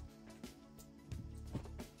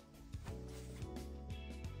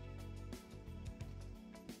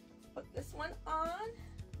 Put this one on.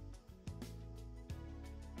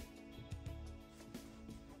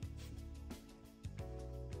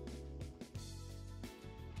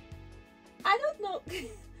 I don't know.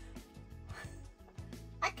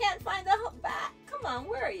 I can't find the whole back. Come on,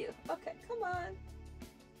 where are you? Okay, come on.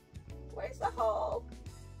 Where's the hole?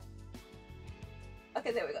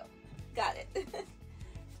 Okay, there we go. Got it.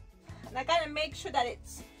 And I gotta make sure that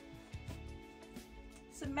it's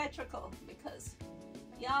symmetrical because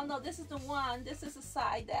y'all know this is the one, this is the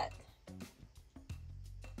side that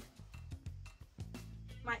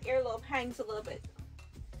my earlobe hangs a little bit.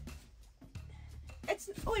 It's,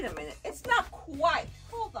 wait a minute, it's not quite,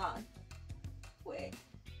 hold on. Wait.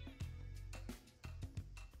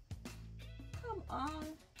 Come on.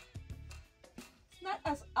 It's not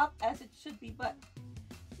as up as it should be, but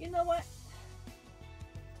you know what?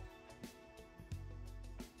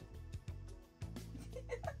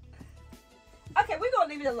 Okay, we're gonna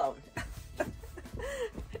leave it alone.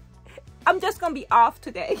 I'm just gonna be off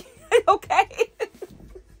today. Okay?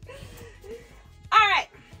 Alright.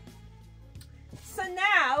 So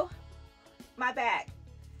now, my bag.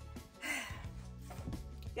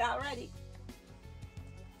 Y'all ready?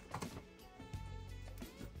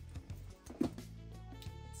 Red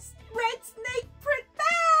snake print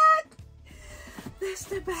bag. This is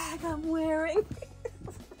the bag I'm wearing.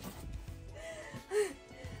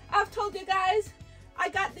 I've told you guys, I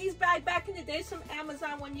got these bags back in the days from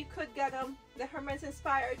Amazon when you could get them. The Hermes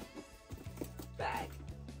inspired bag.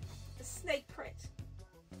 The snake print.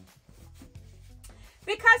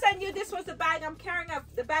 Because I knew this was the bag I'm carrying,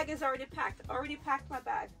 the bag is already packed. Already packed my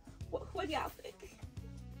bag. What do y'all think?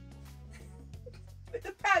 With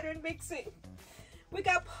the pattern mixing. We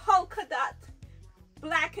got polka dot,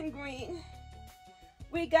 black and green.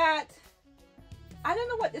 We got, I don't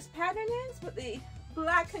know what this pattern is, but the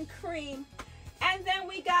black and cream. And then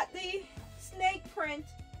we got the snake print,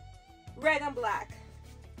 red and black.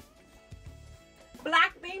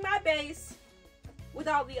 Black being my base with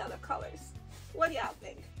all the other colors. What do y'all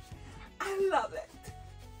think? I love it.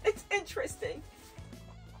 It's interesting.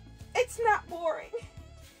 It's not boring.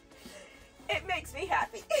 It makes me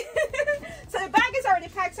happy. So the bag is already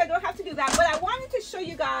packed, so I don't have to do that. But I wanted to show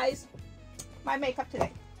you guys my makeup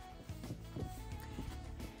today.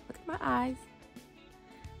 Look at my eyes.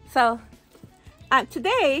 So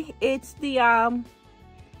today it's the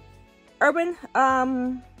Urban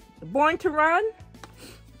Born to Run.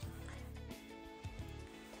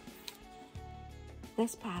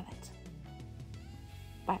 This palette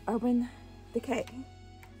by Urban Decay.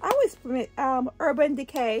 I always permit Urban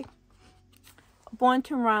Decay Born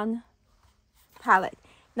to Run palette.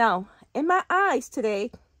 Now, in my eyes today,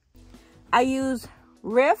 I use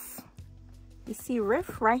Riff. You see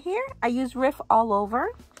Riff right here? I use Riff all over.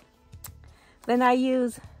 Then I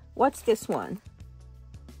use, what's this one?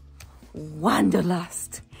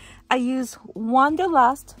 Wanderlust. I use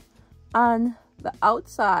Wanderlust on the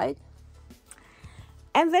outside.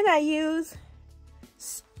 And then I use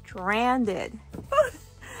Stranded.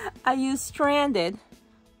 I use Stranded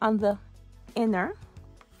on the inner.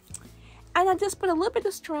 And I just put a little bit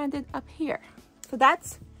of Stranded up here. So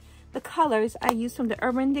that's the colors I use from the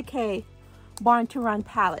Urban Decay Born to Run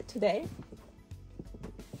palette today.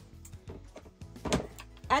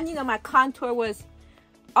 And you know, my contour was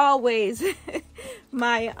always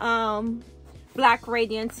my Black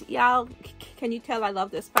Radiance. Y'all, can you tell I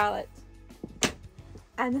love this palette?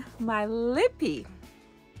 And my lippy,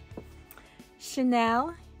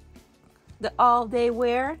 Chanel, the all day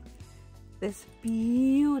wear, this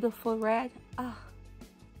beautiful red. Oh.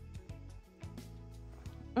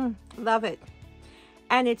 Love it.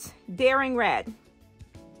 And it's Daring Red.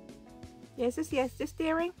 Yes, this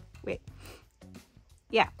Daring? Wait.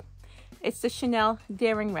 Yeah, it's the Chanel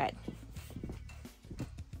Daring Red.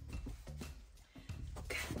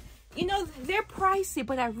 You know, they're pricey,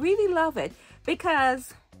 but I really love it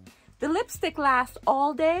because the lipstick lasts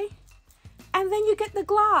all day and then you get the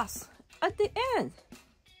gloss at the end.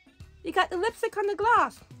 You got the lipstick on the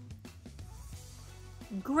gloss.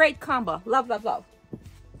 Great combo. Love, love, love.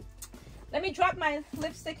 Let me drop my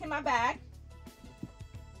lipstick in my bag.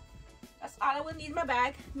 That's all I will need in my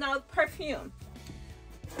bag. Now, perfume.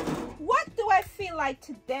 What do I feel like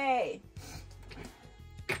today?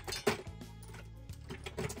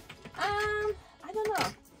 I don't know.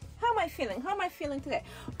 How am I feeling? How am I feeling today?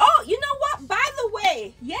 Oh, you know what? By the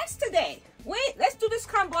way, yesterday, wait, let's do this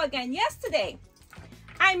combo again. Yesterday,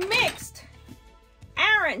 I mixed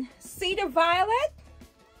Aerin Cedar Violet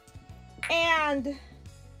and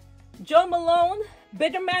Jo Malone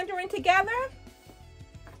Bitter Mandarin together.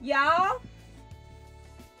 Y'all,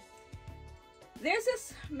 there's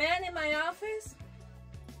this man in my office.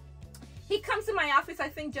 He comes to my office, I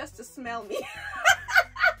think, just to smell me.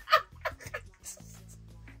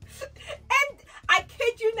 And I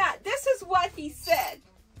kid you not, this is what he said.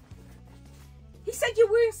 He said, "You're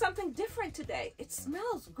wearing something different today. It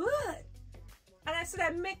smells good." And I said, I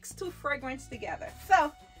mixed two fragrances together.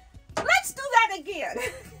 So let's do that again.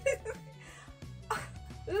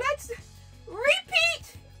 Let's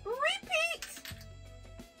repeat.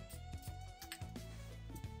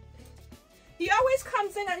 He always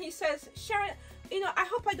comes in and he says, "Sharon, you know, I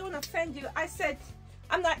hope I don't offend you." I said,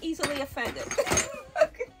 "I'm not easily offended."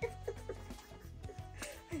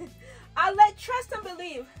 I'll trust and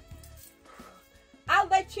believe. I'll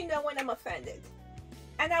let you know when I'm offended.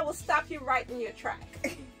 And I will stop you right in your track.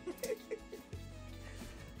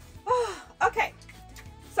 Okay.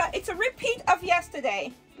 So it's a repeat of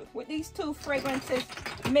yesterday with these two fragrances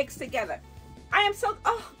mixed together. I am so,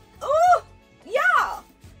 y'all.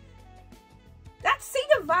 That's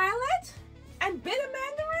Cedar Violet and Bitter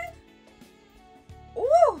Mandarin.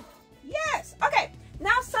 Ooh, yes. Okay,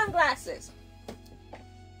 now sunglasses.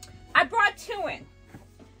 I brought two in.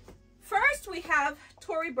 First, we have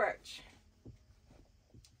Tory Tory Burch.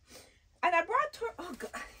 And I brought Tory, oh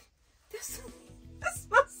God, this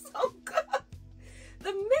smells so good.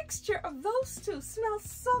 The mixture of those two smells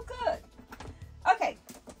so good. Okay.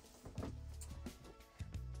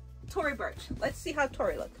 Tory Burch. Let's see how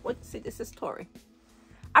Tory looks. Let's see, this is Tory.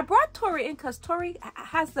 I brought Tory in because Tory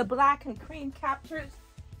has the black and cream captures.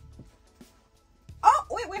 Oh,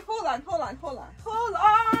 wait, hold on.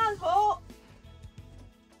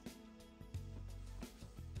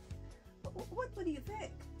 What do you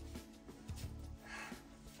think?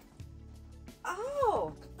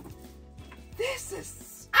 Oh, this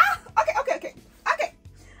is, okay.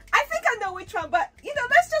 I think I know which one, but you know,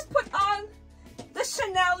 let's just put on the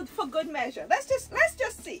Chanel for good measure. Let's just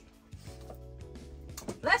see.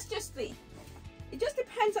 Let's just see. It just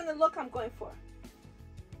depends on the look I'm going for.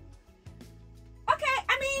 Okay,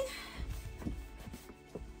 I mean,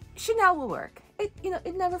 Chanel will work.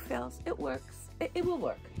 It never fails. It works. It will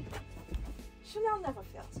work. Chanel never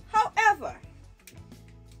fails. However,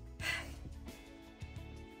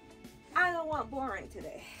 I don't want boring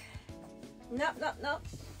today. No.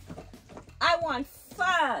 I want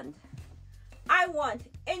fun. I want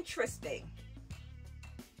interesting.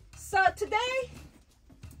 So today,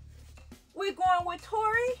 we're going with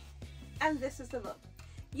Tory, and this is the look.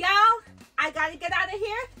 Y'all, I gotta get out of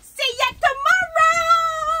here. See ya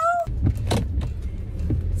tomorrow!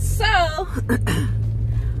 So,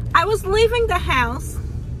 I was leaving the house,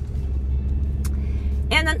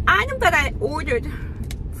 and an item that I ordered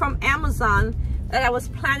from Amazon that I was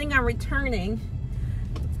planning on returning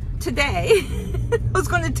today, I was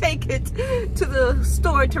going to take it to the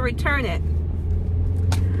store to return it.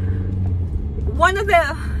 One of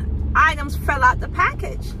the items fell out the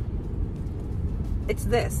package. It's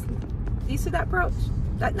this. Do you see that brooch?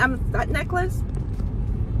 That necklace?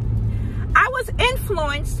 I was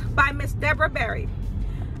influenced by Miss Deborah Berry.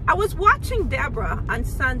 I was watching Deborah on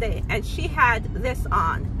Sunday, and she had this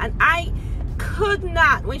on, and I could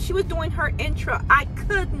not, when she was doing her intro, I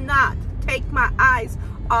could not take my eyes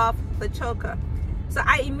off the choker. So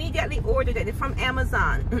I immediately ordered it from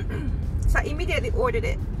Amazon. So I immediately ordered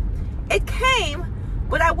it. It came,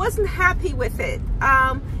 but I wasn't happy with it.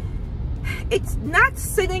 It's not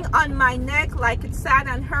sitting on my neck like it sat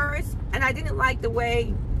on hers, and I didn't like the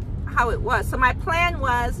way how it was. So my plan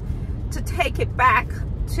was to take it back,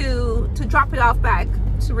 to drop it off back,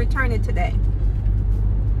 to return it today.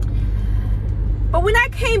 But when I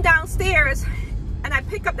came downstairs and I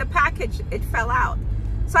picked up the package, it fell out.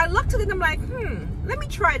 So I looked at it and I'm like, let me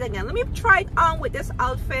try it again. Let me try it on with this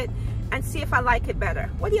outfit and see if I like it better.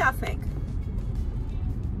 What do y'all think?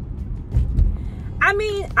 I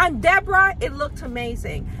mean, on Deborah, it looked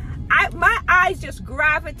amazing. My eyes just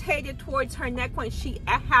gravitated towards her neck when she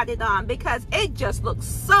had it on because it just looked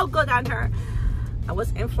so good on her. I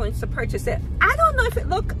was influenced to purchase it. I don't know if it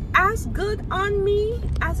looked as good on me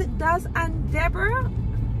as it does on Deborah.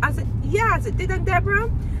 As it did on Deborah.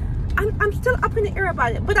 I'm still up in the air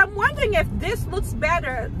about it. But I'm wondering if this looks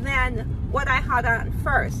better than what I had on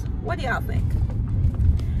first. What do y'all think?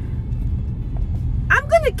 I'm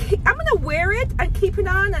gonna wear it and keep it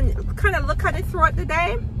on and kind of look at it throughout the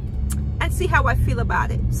day and see how I feel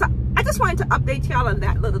about it. So I just wanted to update y'all on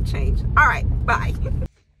that little change. All right, bye.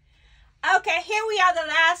 Okay, here we are, the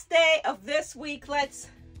last day of this week. Let's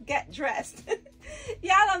get dressed.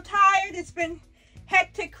 Y'all, I'm tired. It's been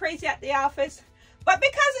hectic, crazy at the office. But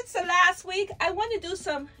because it's the last week, I want to do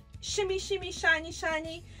some shimmy, shimmy, shiny,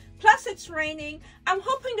 shiny. Plus, it's raining. I'm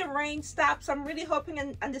hoping the rain stops. I'm really hoping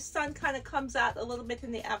and the sun kind of comes out a little bit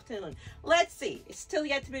in the afternoon. Let's see. It's still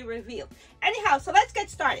yet to be revealed. Anyhow, so let's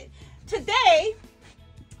get started. Today,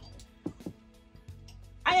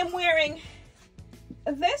 I am wearing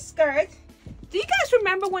this skirt. Do you guys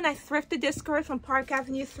remember when I thrifted this skirt from Park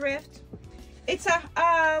Avenue Thrift? It's a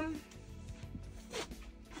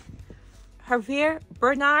Javier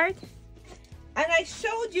Bernard, and I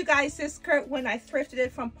showed you guys this skirt when I thrifted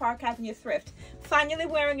it from Park Avenue Thrift. Finally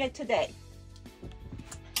wearing it today.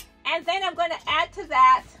 And then I'm going to add to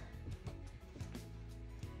that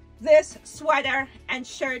this sweater and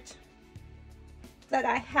shirt that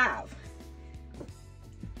I have.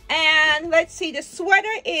 And let's see, the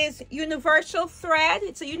sweater is universal thread.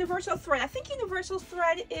 It's a universal thread. I think universal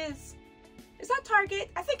thread is that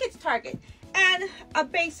Target? I think it's Target. And a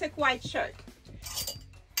basic white shirt.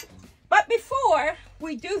 But before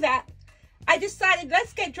we do that, I decided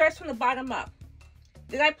let's get dressed from the bottom up.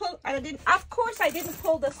 Did I pull? I didn't. Of course, I didn't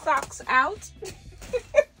pull the socks out.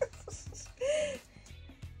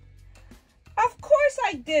 Of course,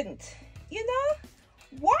 I didn't. You know,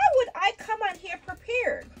 why would I come on here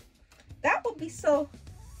prepared? That would be so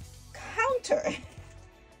counter.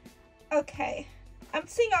 Okay, I'm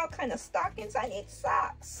seeing all kind of stockings. I need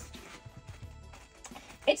socks.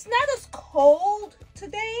 It's not as cold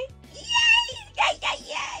today. Yay! Yay, yay,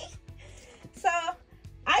 yay! So,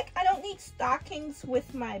 I don't need stockings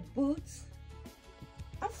with my boots.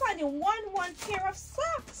 I'm finding one pair of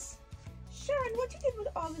socks. Sharon, what you did with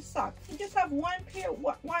all the socks? You just have one pair,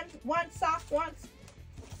 one sock once.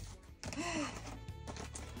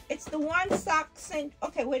 It's the one sock cinch.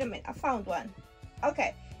 Okay, wait a minute. I found one.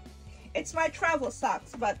 Okay, it's my travel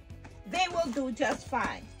socks, but they will do just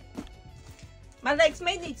fine. My legs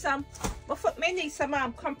may need some, my foot may need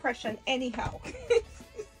some compression anyhow.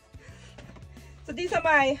 So these are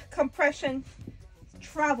my compression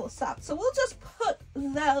travel socks. So we'll just put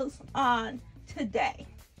those on today.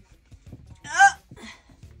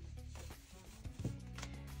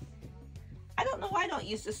 I don't know why I don't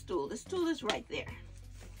use the stool. The stool is right there.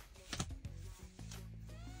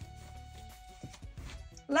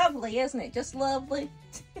 Lovely, isn't it? Just lovely.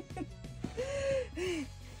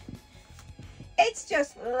 It's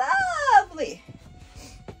just lovely.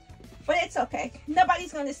 But it's okay.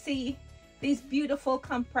 Nobody's going to see these beautiful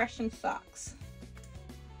compression socks.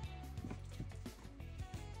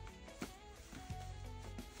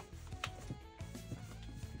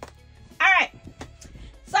 All right.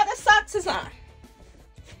 So the socks is on.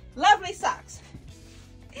 Lovely socks.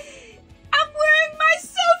 I'm wearing my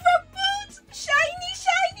silver boots. Shiny,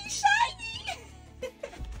 shiny, shiny.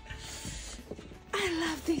 I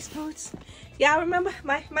love these boots. Y'all remember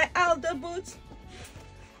my Lauder boots?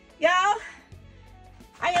 Y'all,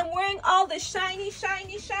 I am wearing all the shiny,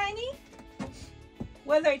 shiny, shiny.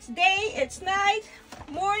 Whether it's day, it's night,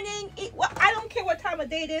 morning, well, I don't care what time of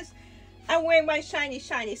day it is. I'm wearing my shiny,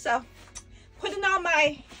 shiny. So, putting on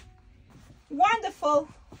my wonderful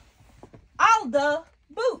Lauder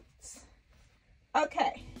boots.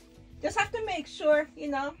 Okay, just have to make sure, you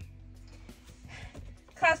know,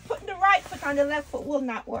 because putting the right foot on the left foot will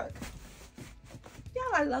not work.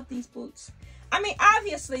 Y'all, I love these boots. I mean,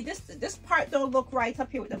 obviously, this part don't look right up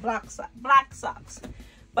here with the black socks.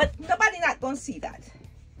 But nobody not gonna see that.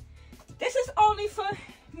 This is only for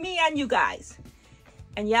me and you guys.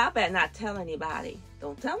 And y'all better not tell anybody.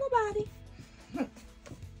 Don't tell nobody.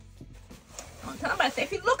 Don't tell nobody. Say,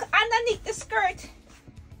 if you look underneath the skirt,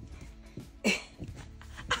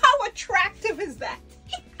 how attractive is that?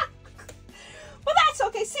 Well, that's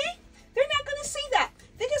okay. See? They're not gonna see that.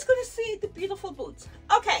 They're just gonna see the beautiful boots.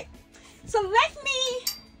 Okay. So let me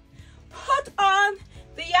put on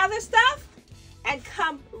the other stuff and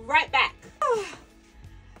come right back.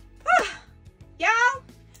 Y'all,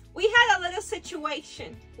 we had a little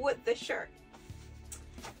situation with the shirt.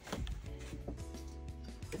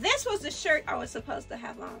 This was the shirt I was supposed to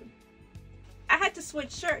have on. I had to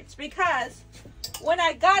switch shirts because when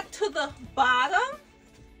I got to the bottom,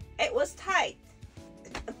 it was tight.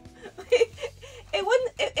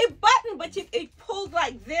 It buttoned, but it pulled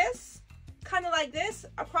like this, kind of like this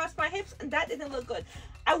across my hips, and that didn't look good.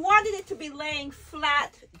 I wanted it to be laying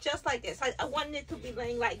flat just like this. I wanted it to be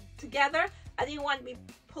laying like together. I didn't want to be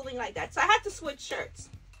pulling like that. So I had to switch shirts.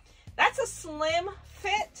 That's a slim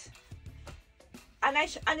fit. And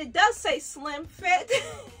it does say slim fit.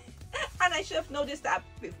 And I should have noticed that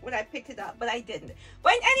when I picked it up, but I didn't.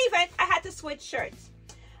 But in any event, I had to switch shirts.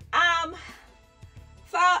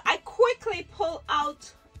 So I quickly pull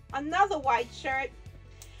out another white shirt.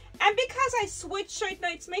 And because I switched shirts,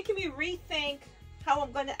 now it's making me rethink how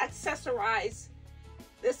I'm going to accessorize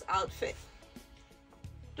this outfit.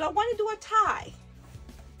 Do I want to do a tie?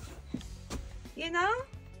 You know?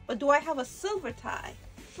 Or do I have a silver tie?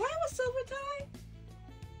 Do I have a silver tie?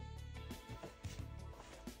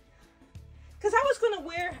 Because I was going to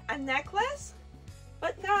wear a necklace,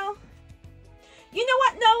 but no. You know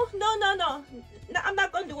what? No, I'm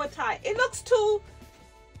not going to do a tie. It looks too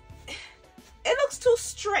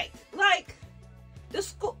straight. Like the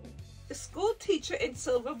school teacher in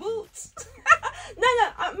silver boots. No,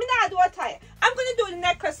 I'm not do a tie. I'm going to do a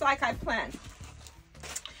necklace like I planned.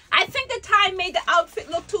 I think the tie made the outfit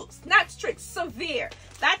look too, not strict, severe.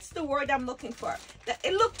 That's the word I'm looking for.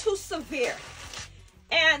 It looked too severe.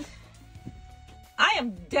 And I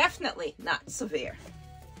am definitely not severe.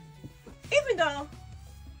 Even though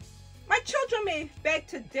my children may beg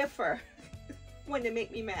to differ when they make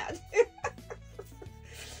me mad.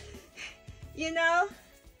 You know?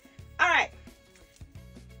 All right.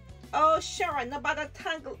 Oh, Sharon, about to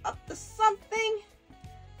tangle up to something.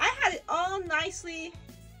 I had it all nicely.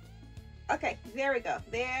 Okay, there we go.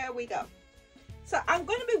 There we go. So I'm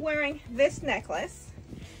going to be wearing this necklace.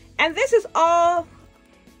 And this is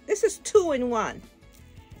 2-in-1.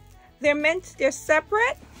 They're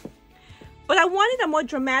separate. but I wanted a more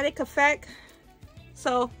dramatic effect.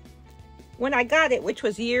 So when I got it, which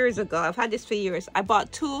was years ago, I've had this for years, I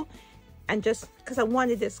bought 2, and just because I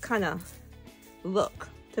wanted this kind of look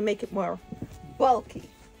to make it more bulky.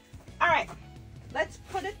 All right, let's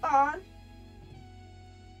put it on.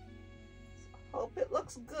 Hope it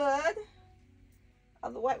looks good.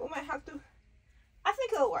 Otherwise, we might have to, I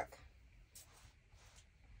think it'll work.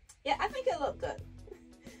 Yeah, I think it'll look good.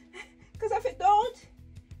 Because if it don't,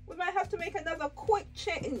 we might have to make another quick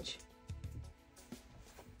change.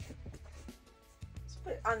 Let's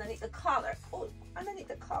put it underneath the collar. Oh, underneath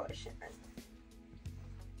the collar, Sharon.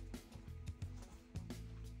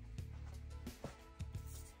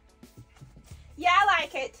 Yeah, I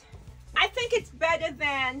like it. I think it's better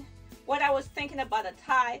than what I was thinking about a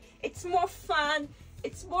tie. It's more fun.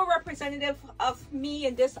 It's more representative of me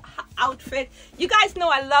in this outfit. You guys know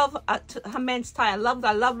I love a men's tie. I love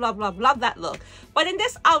that, love that look. But in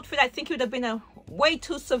this outfit, I think it would have been way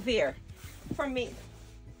too severe for me.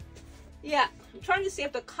 Yeah, I'm trying to see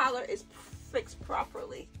if the collar is fixed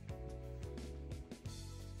properly.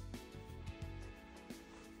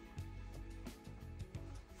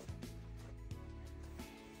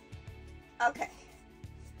 Okay,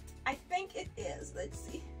 I think it is. Let's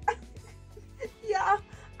see. Yeah,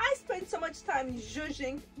 I spend so much time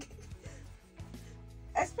zhuzhing,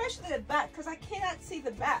 especially the back, because I cannot see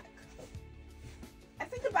the back. I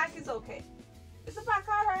think the back is okay. Is the back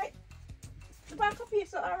all right? The back up here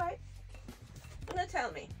is all right? You're gonna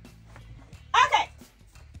tell me. Okay,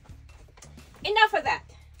 enough of that.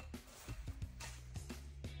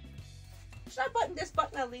 Should I button this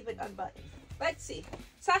button or leave it unbuttoned? Let's see.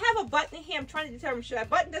 So I have a button here. I'm trying to determine, should I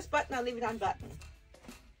button this button or leave it unbuttoned?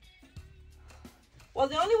 Well,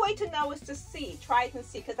 the only way to know is to see. Try it and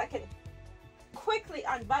see, because I can quickly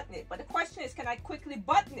unbutton it. But the question is, can I quickly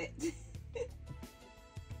button it?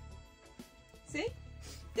 See?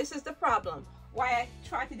 This is the problem. Why I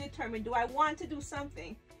try to determine, do I want to do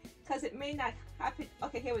something? Because it may not happen.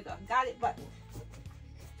 Okay, here we go. Got it buttoned.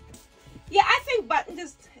 Yeah, I think button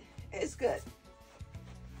just is good.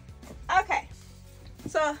 Okay.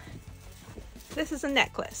 So, this is a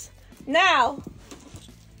necklace. Now,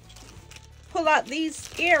 pull out these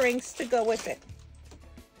earrings to go with it.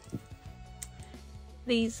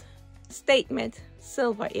 These statement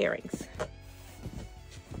silver earrings.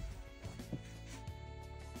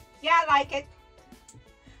 Yeah, I like it.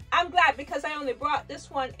 I'm glad, because I only brought this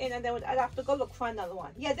one in and then I'd have to go look for another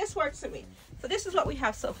one. Yeah, this works for me. So this is what we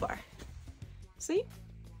have so far. See?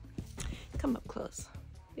 Come up close.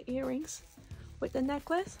 The earrings with the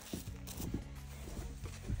necklace.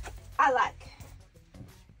 I like.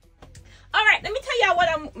 All right, let me tell y'all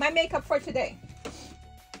what my makeup for today.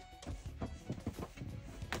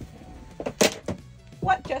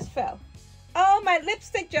 What just fell? Oh, my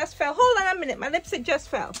lipstick just fell. Hold on a minute, my lipstick just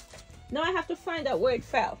fell. Now I have to find out where it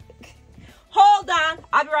fell. Hold on,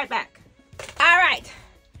 I'll be right back. All right,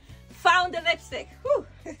 found the lipstick. Whew.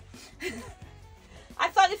 I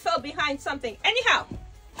thought it fell behind something. Anyhow,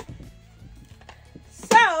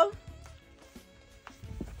 so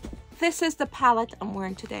this is the palette I'm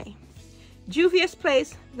wearing today. Juvia's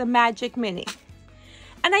Place, the Magic Mini.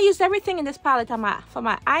 And I used everything in this palette for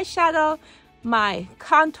my eyeshadow, my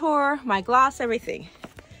contour, my gloss, everything.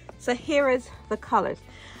 So here is the colors.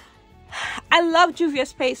 I love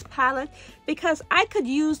Juvia's Place palette because I could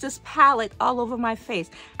use this palette all over my face.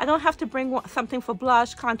 I don't have to bring something for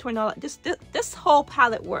blush, contour, and all that. This whole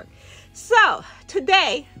palette works. So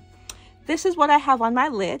today, this is what I have on my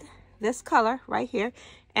lid. This color right here.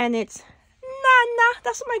 And it's Nana.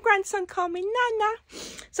 That's what my grandson called me, Nana.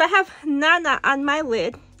 So I have Nana on my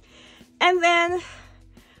lid. And then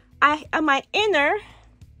on my inner,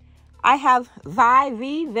 I have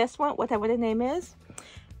Vi, this one, whatever the name is.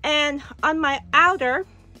 And on my outer,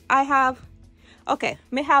 I have, okay,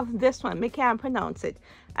 may have this one. I can't pronounce it.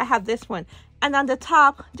 I have this one. And on the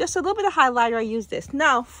top, just a little bit of highlighter, I use this.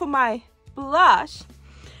 Now, for my blush,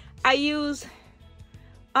 I use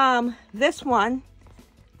this one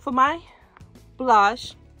for my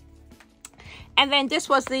blush. And then this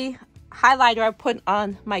was the highlighter I put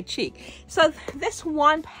on my cheek. So this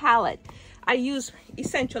one palette I use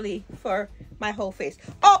essentially for my whole face.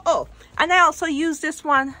 Oh, and I also use this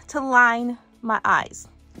one to line my eyes.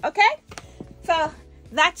 Okay, so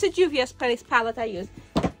that's a Juvia's Place palette I use.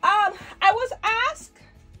 I was asked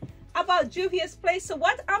about Juvia's Place, so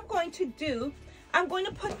what I'm going to do, I'm going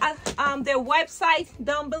to put their website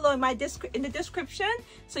down below in the description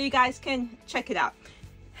so you guys can check it out.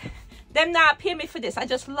 Them not pay me for this. I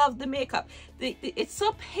just love the makeup. It's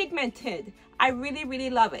so pigmented. I really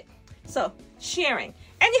love it. So sharing.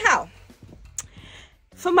 Anyhow,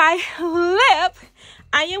 For my lip,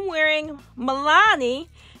 I am wearing Melanie,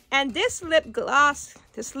 and this lip gloss,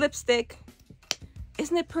 this lipstick,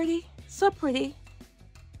 isn't it pretty? So pretty.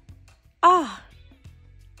 Ah.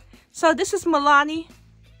 So this is Melanie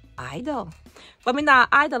Idol. But me not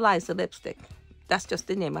idolize the lipstick. That's just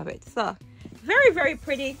the name of it. So very, very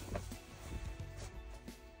pretty.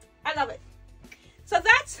 I love it. So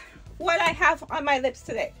that's what I have on my lips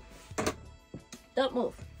today. Don't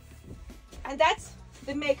move. And that's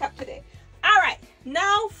the makeup today. All right,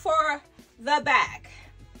 now for the bag.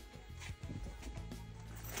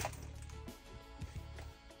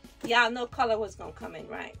 Y'all know color was gonna come in,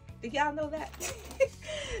 right? Did y'all know that?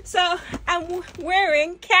 So I'm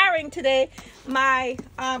carrying today my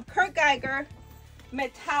Kurt Geiger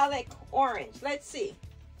metallic orange. Let's see.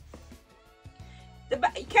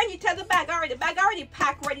 Can you tell the bag already? The bag already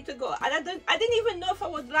packed, ready to go. And I didn't even know if I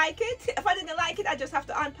would like it. If I didn't like it, I just have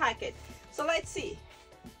to unpack it. So let's see.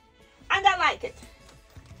 And I like it.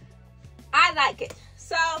 I like it.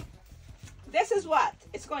 So this is what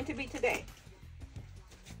it's going to be today.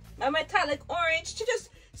 My metallic orange to just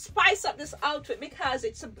spice up this outfit because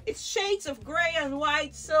it's shades of gray and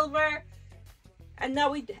white, silver, and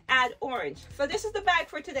now we add orange. So this is the bag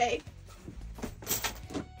for today.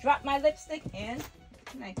 Drop my lipstick in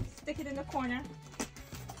and I stick it in the corner.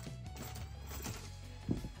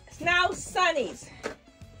 It's now Sunnies.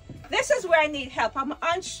 This is where I need help. I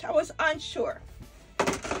was unsure.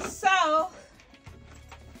 So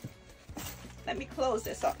let me close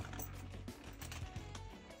this up.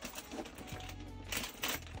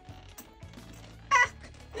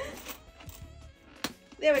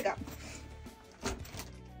 There we go.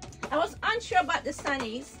 I was unsure about the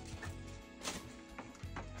Sunnies.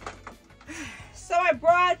 So I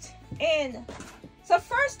brought in, so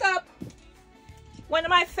first up, one of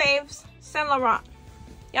my faves, Saint Laurent.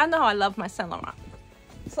 Y'all know I love my Saint Laurent.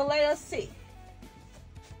 So let us see.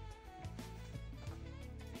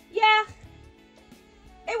 Yeah,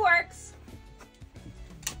 it works.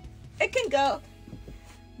 It can go.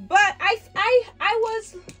 But I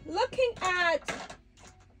was looking at,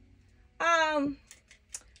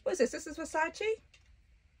 what is this? This is Versace?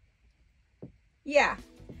 Yeah.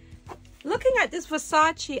 Looking at this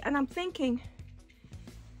Versace and I'm thinking,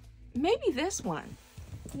 maybe this one,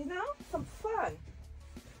 you know, some fun.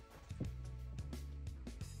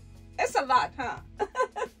 It's a lot, huh?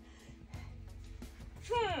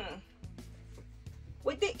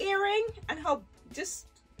 With the earring and how just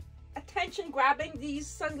attention grabbing these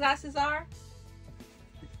sunglasses are,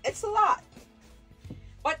 it's a lot.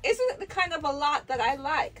 But isn't it the kind of a lot that I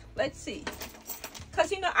like? Let's see.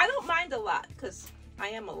 Because, you know, I don't mind a lot because I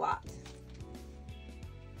am a lot.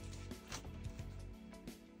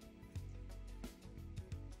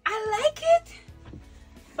 I like it,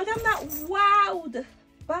 but I'm not wowed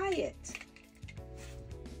by it.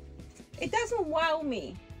 It doesn't wow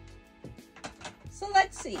me. So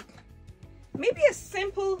let's see. Maybe a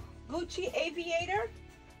simple Gucci aviator.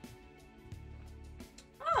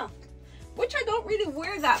 Oh, which I don't really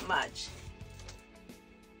wear that much.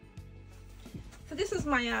 So this is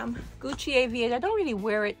my Gucci aviator. I don't really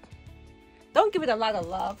wear it. Don't give it a lot of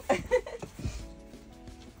love.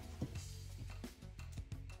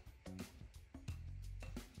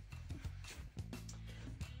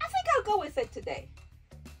 Go with it today.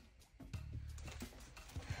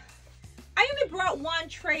 I only brought one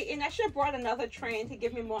tray in. I should have brought another tray in to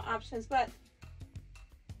give me more options, but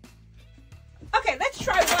okay, let's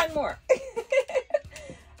try one more.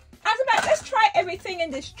 Let's try everything in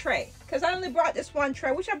this tray because I only brought this one tray.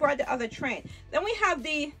 I wish I brought the other tray. Then we have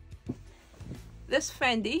this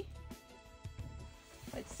Fendi.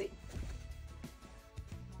 Let's see.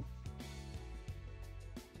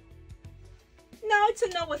 No, it's a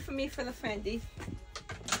no for me for the Fendi.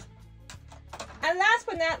 And last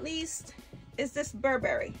but not least is this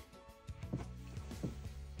Burberry.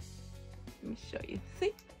 Let me show you.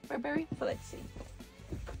 See? Burberry? So let's see.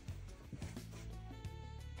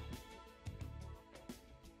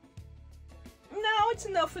 No, it's a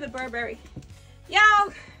no for the Burberry.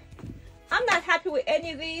 Y'all, I'm not happy with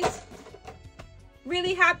any of these.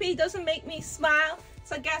 Really happy. Doesn't make me smile.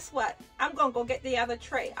 So guess what? I'm going to go get the other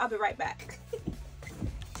tray. I'll be right back.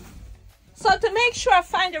 So to make sure I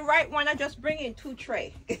find the right one, I just bring in 2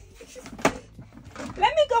 trays. Let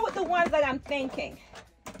me go with the ones that I'm thinking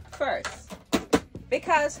first,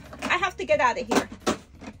 because I have to get out of here.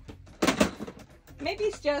 Maybe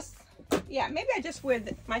it's just, yeah, maybe I just wear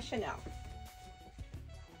my Chanel.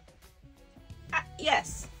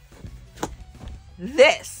 Yes.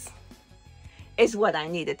 This is what I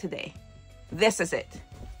needed today. This is it.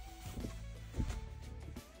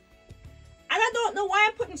 And I don't know why I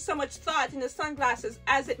am putting so much thought in the sunglasses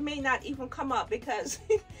as it may not even come up, because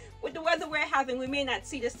with the weather we're having, we may not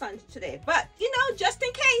see the sun today. But, you know, just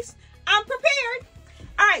in case, I'm prepared.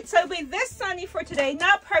 All right, so it'll be this Sunny for today.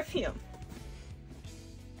 Now, Perfume.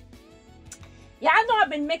 Yeah, I know I've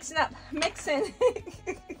been mixing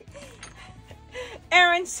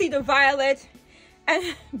Aerin Cedar Violet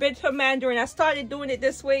and Bitter Mandarin. I started doing it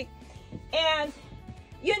this week. And,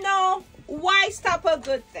 you know, why stop a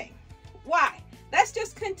good thing? Why? Let's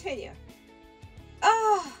just continue.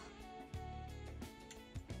 Oh.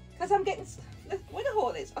 Because I'm getting, where the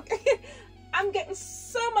hole is, okay? I'm getting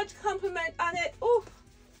so much compliment on it. Ooh.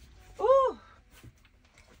 Ooh.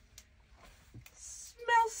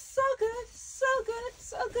 Smells so good, so good,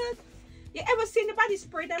 so good. You ever seen anybody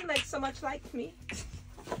spray them like so much like me?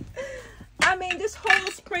 I mean, this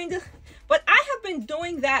whole spring, but I have been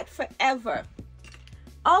doing that forever.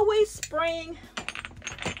 Always spraying,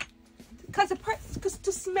 because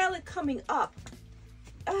to smell it coming up.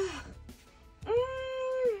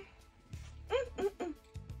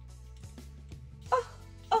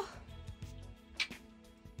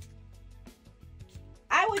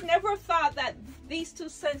 I would never have thought that these two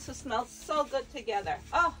scents would smell so good together.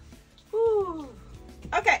 Oh, whew.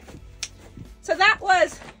 Okay. So that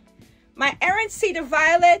was my Aerin Cedar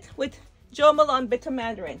Violet with Jo Malone Bitter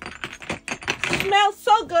Mandarin. Smells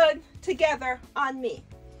so good together on me.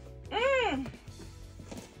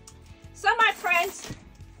 So my friends,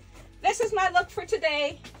 this is my look for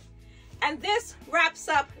today. And this wraps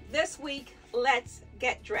up this week. Let's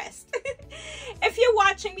get dressed. If you're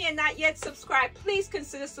watching me and not yet subscribed, please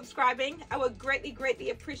consider subscribing. I would greatly,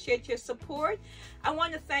 greatly appreciate your support. I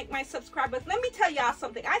want to thank my subscribers. Let me tell y'all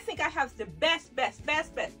something. I think I have the best.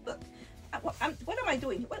 Look, what am I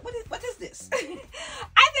doing? What is this? I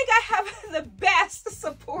think I have the best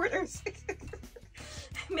supporters.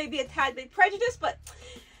 Maybe a tad bit prejudiced, but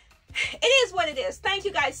it is what it is. Thank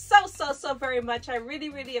you guys so very much. I really,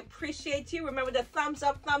 really appreciate you. Remember the thumbs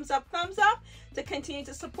up to continue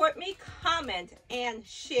to support me. Comment and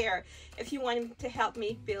share if you want to help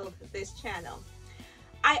me build this channel.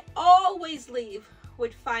 I always leave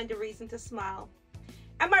with find a reason to smile.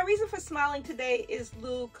 And my reason for smiling today is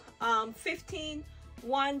Luke 15,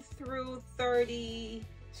 1 through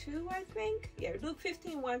 32, I think. Yeah, Luke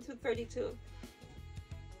 15, 1 through 32.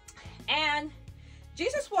 And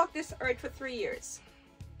Jesus walked this earth for 3 years.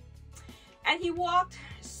 And he walked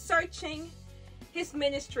searching his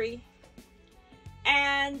ministry.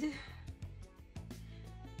 And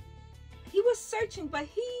he was searching, but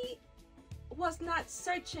he was not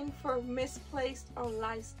searching for misplaced or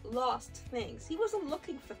lost things. He wasn't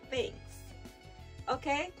looking for things.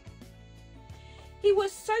 Okay? He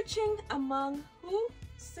was searching among who?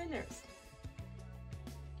 Sinners.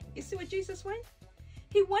 You see where Jesus went?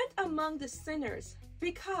 He went among the sinners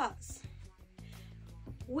because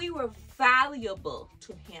we were valuable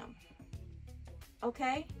to him.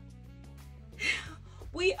 Okay?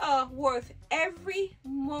 We are worth every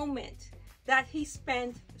moment that he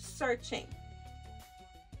spent searching.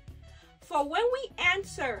 For when we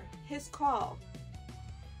answer his call,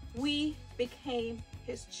 we became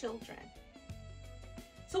his children.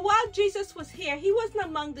 So while Jesus was here, he wasn't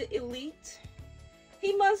among the elite.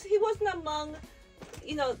 He wasn't among,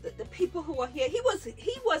 you know, the people who are here. He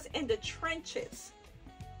was in the trenches,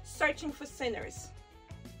 searching for sinners,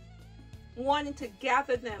 wanting to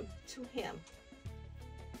gather them to him,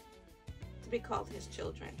 to be called his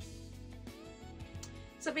children.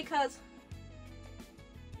 So because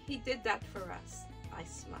he did that for us, I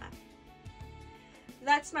smile.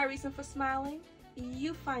 That's my reason for smiling.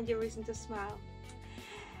 You find your reason to smile.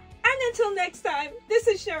 And until next time, this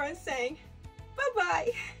is Sharon saying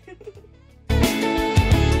bye-bye.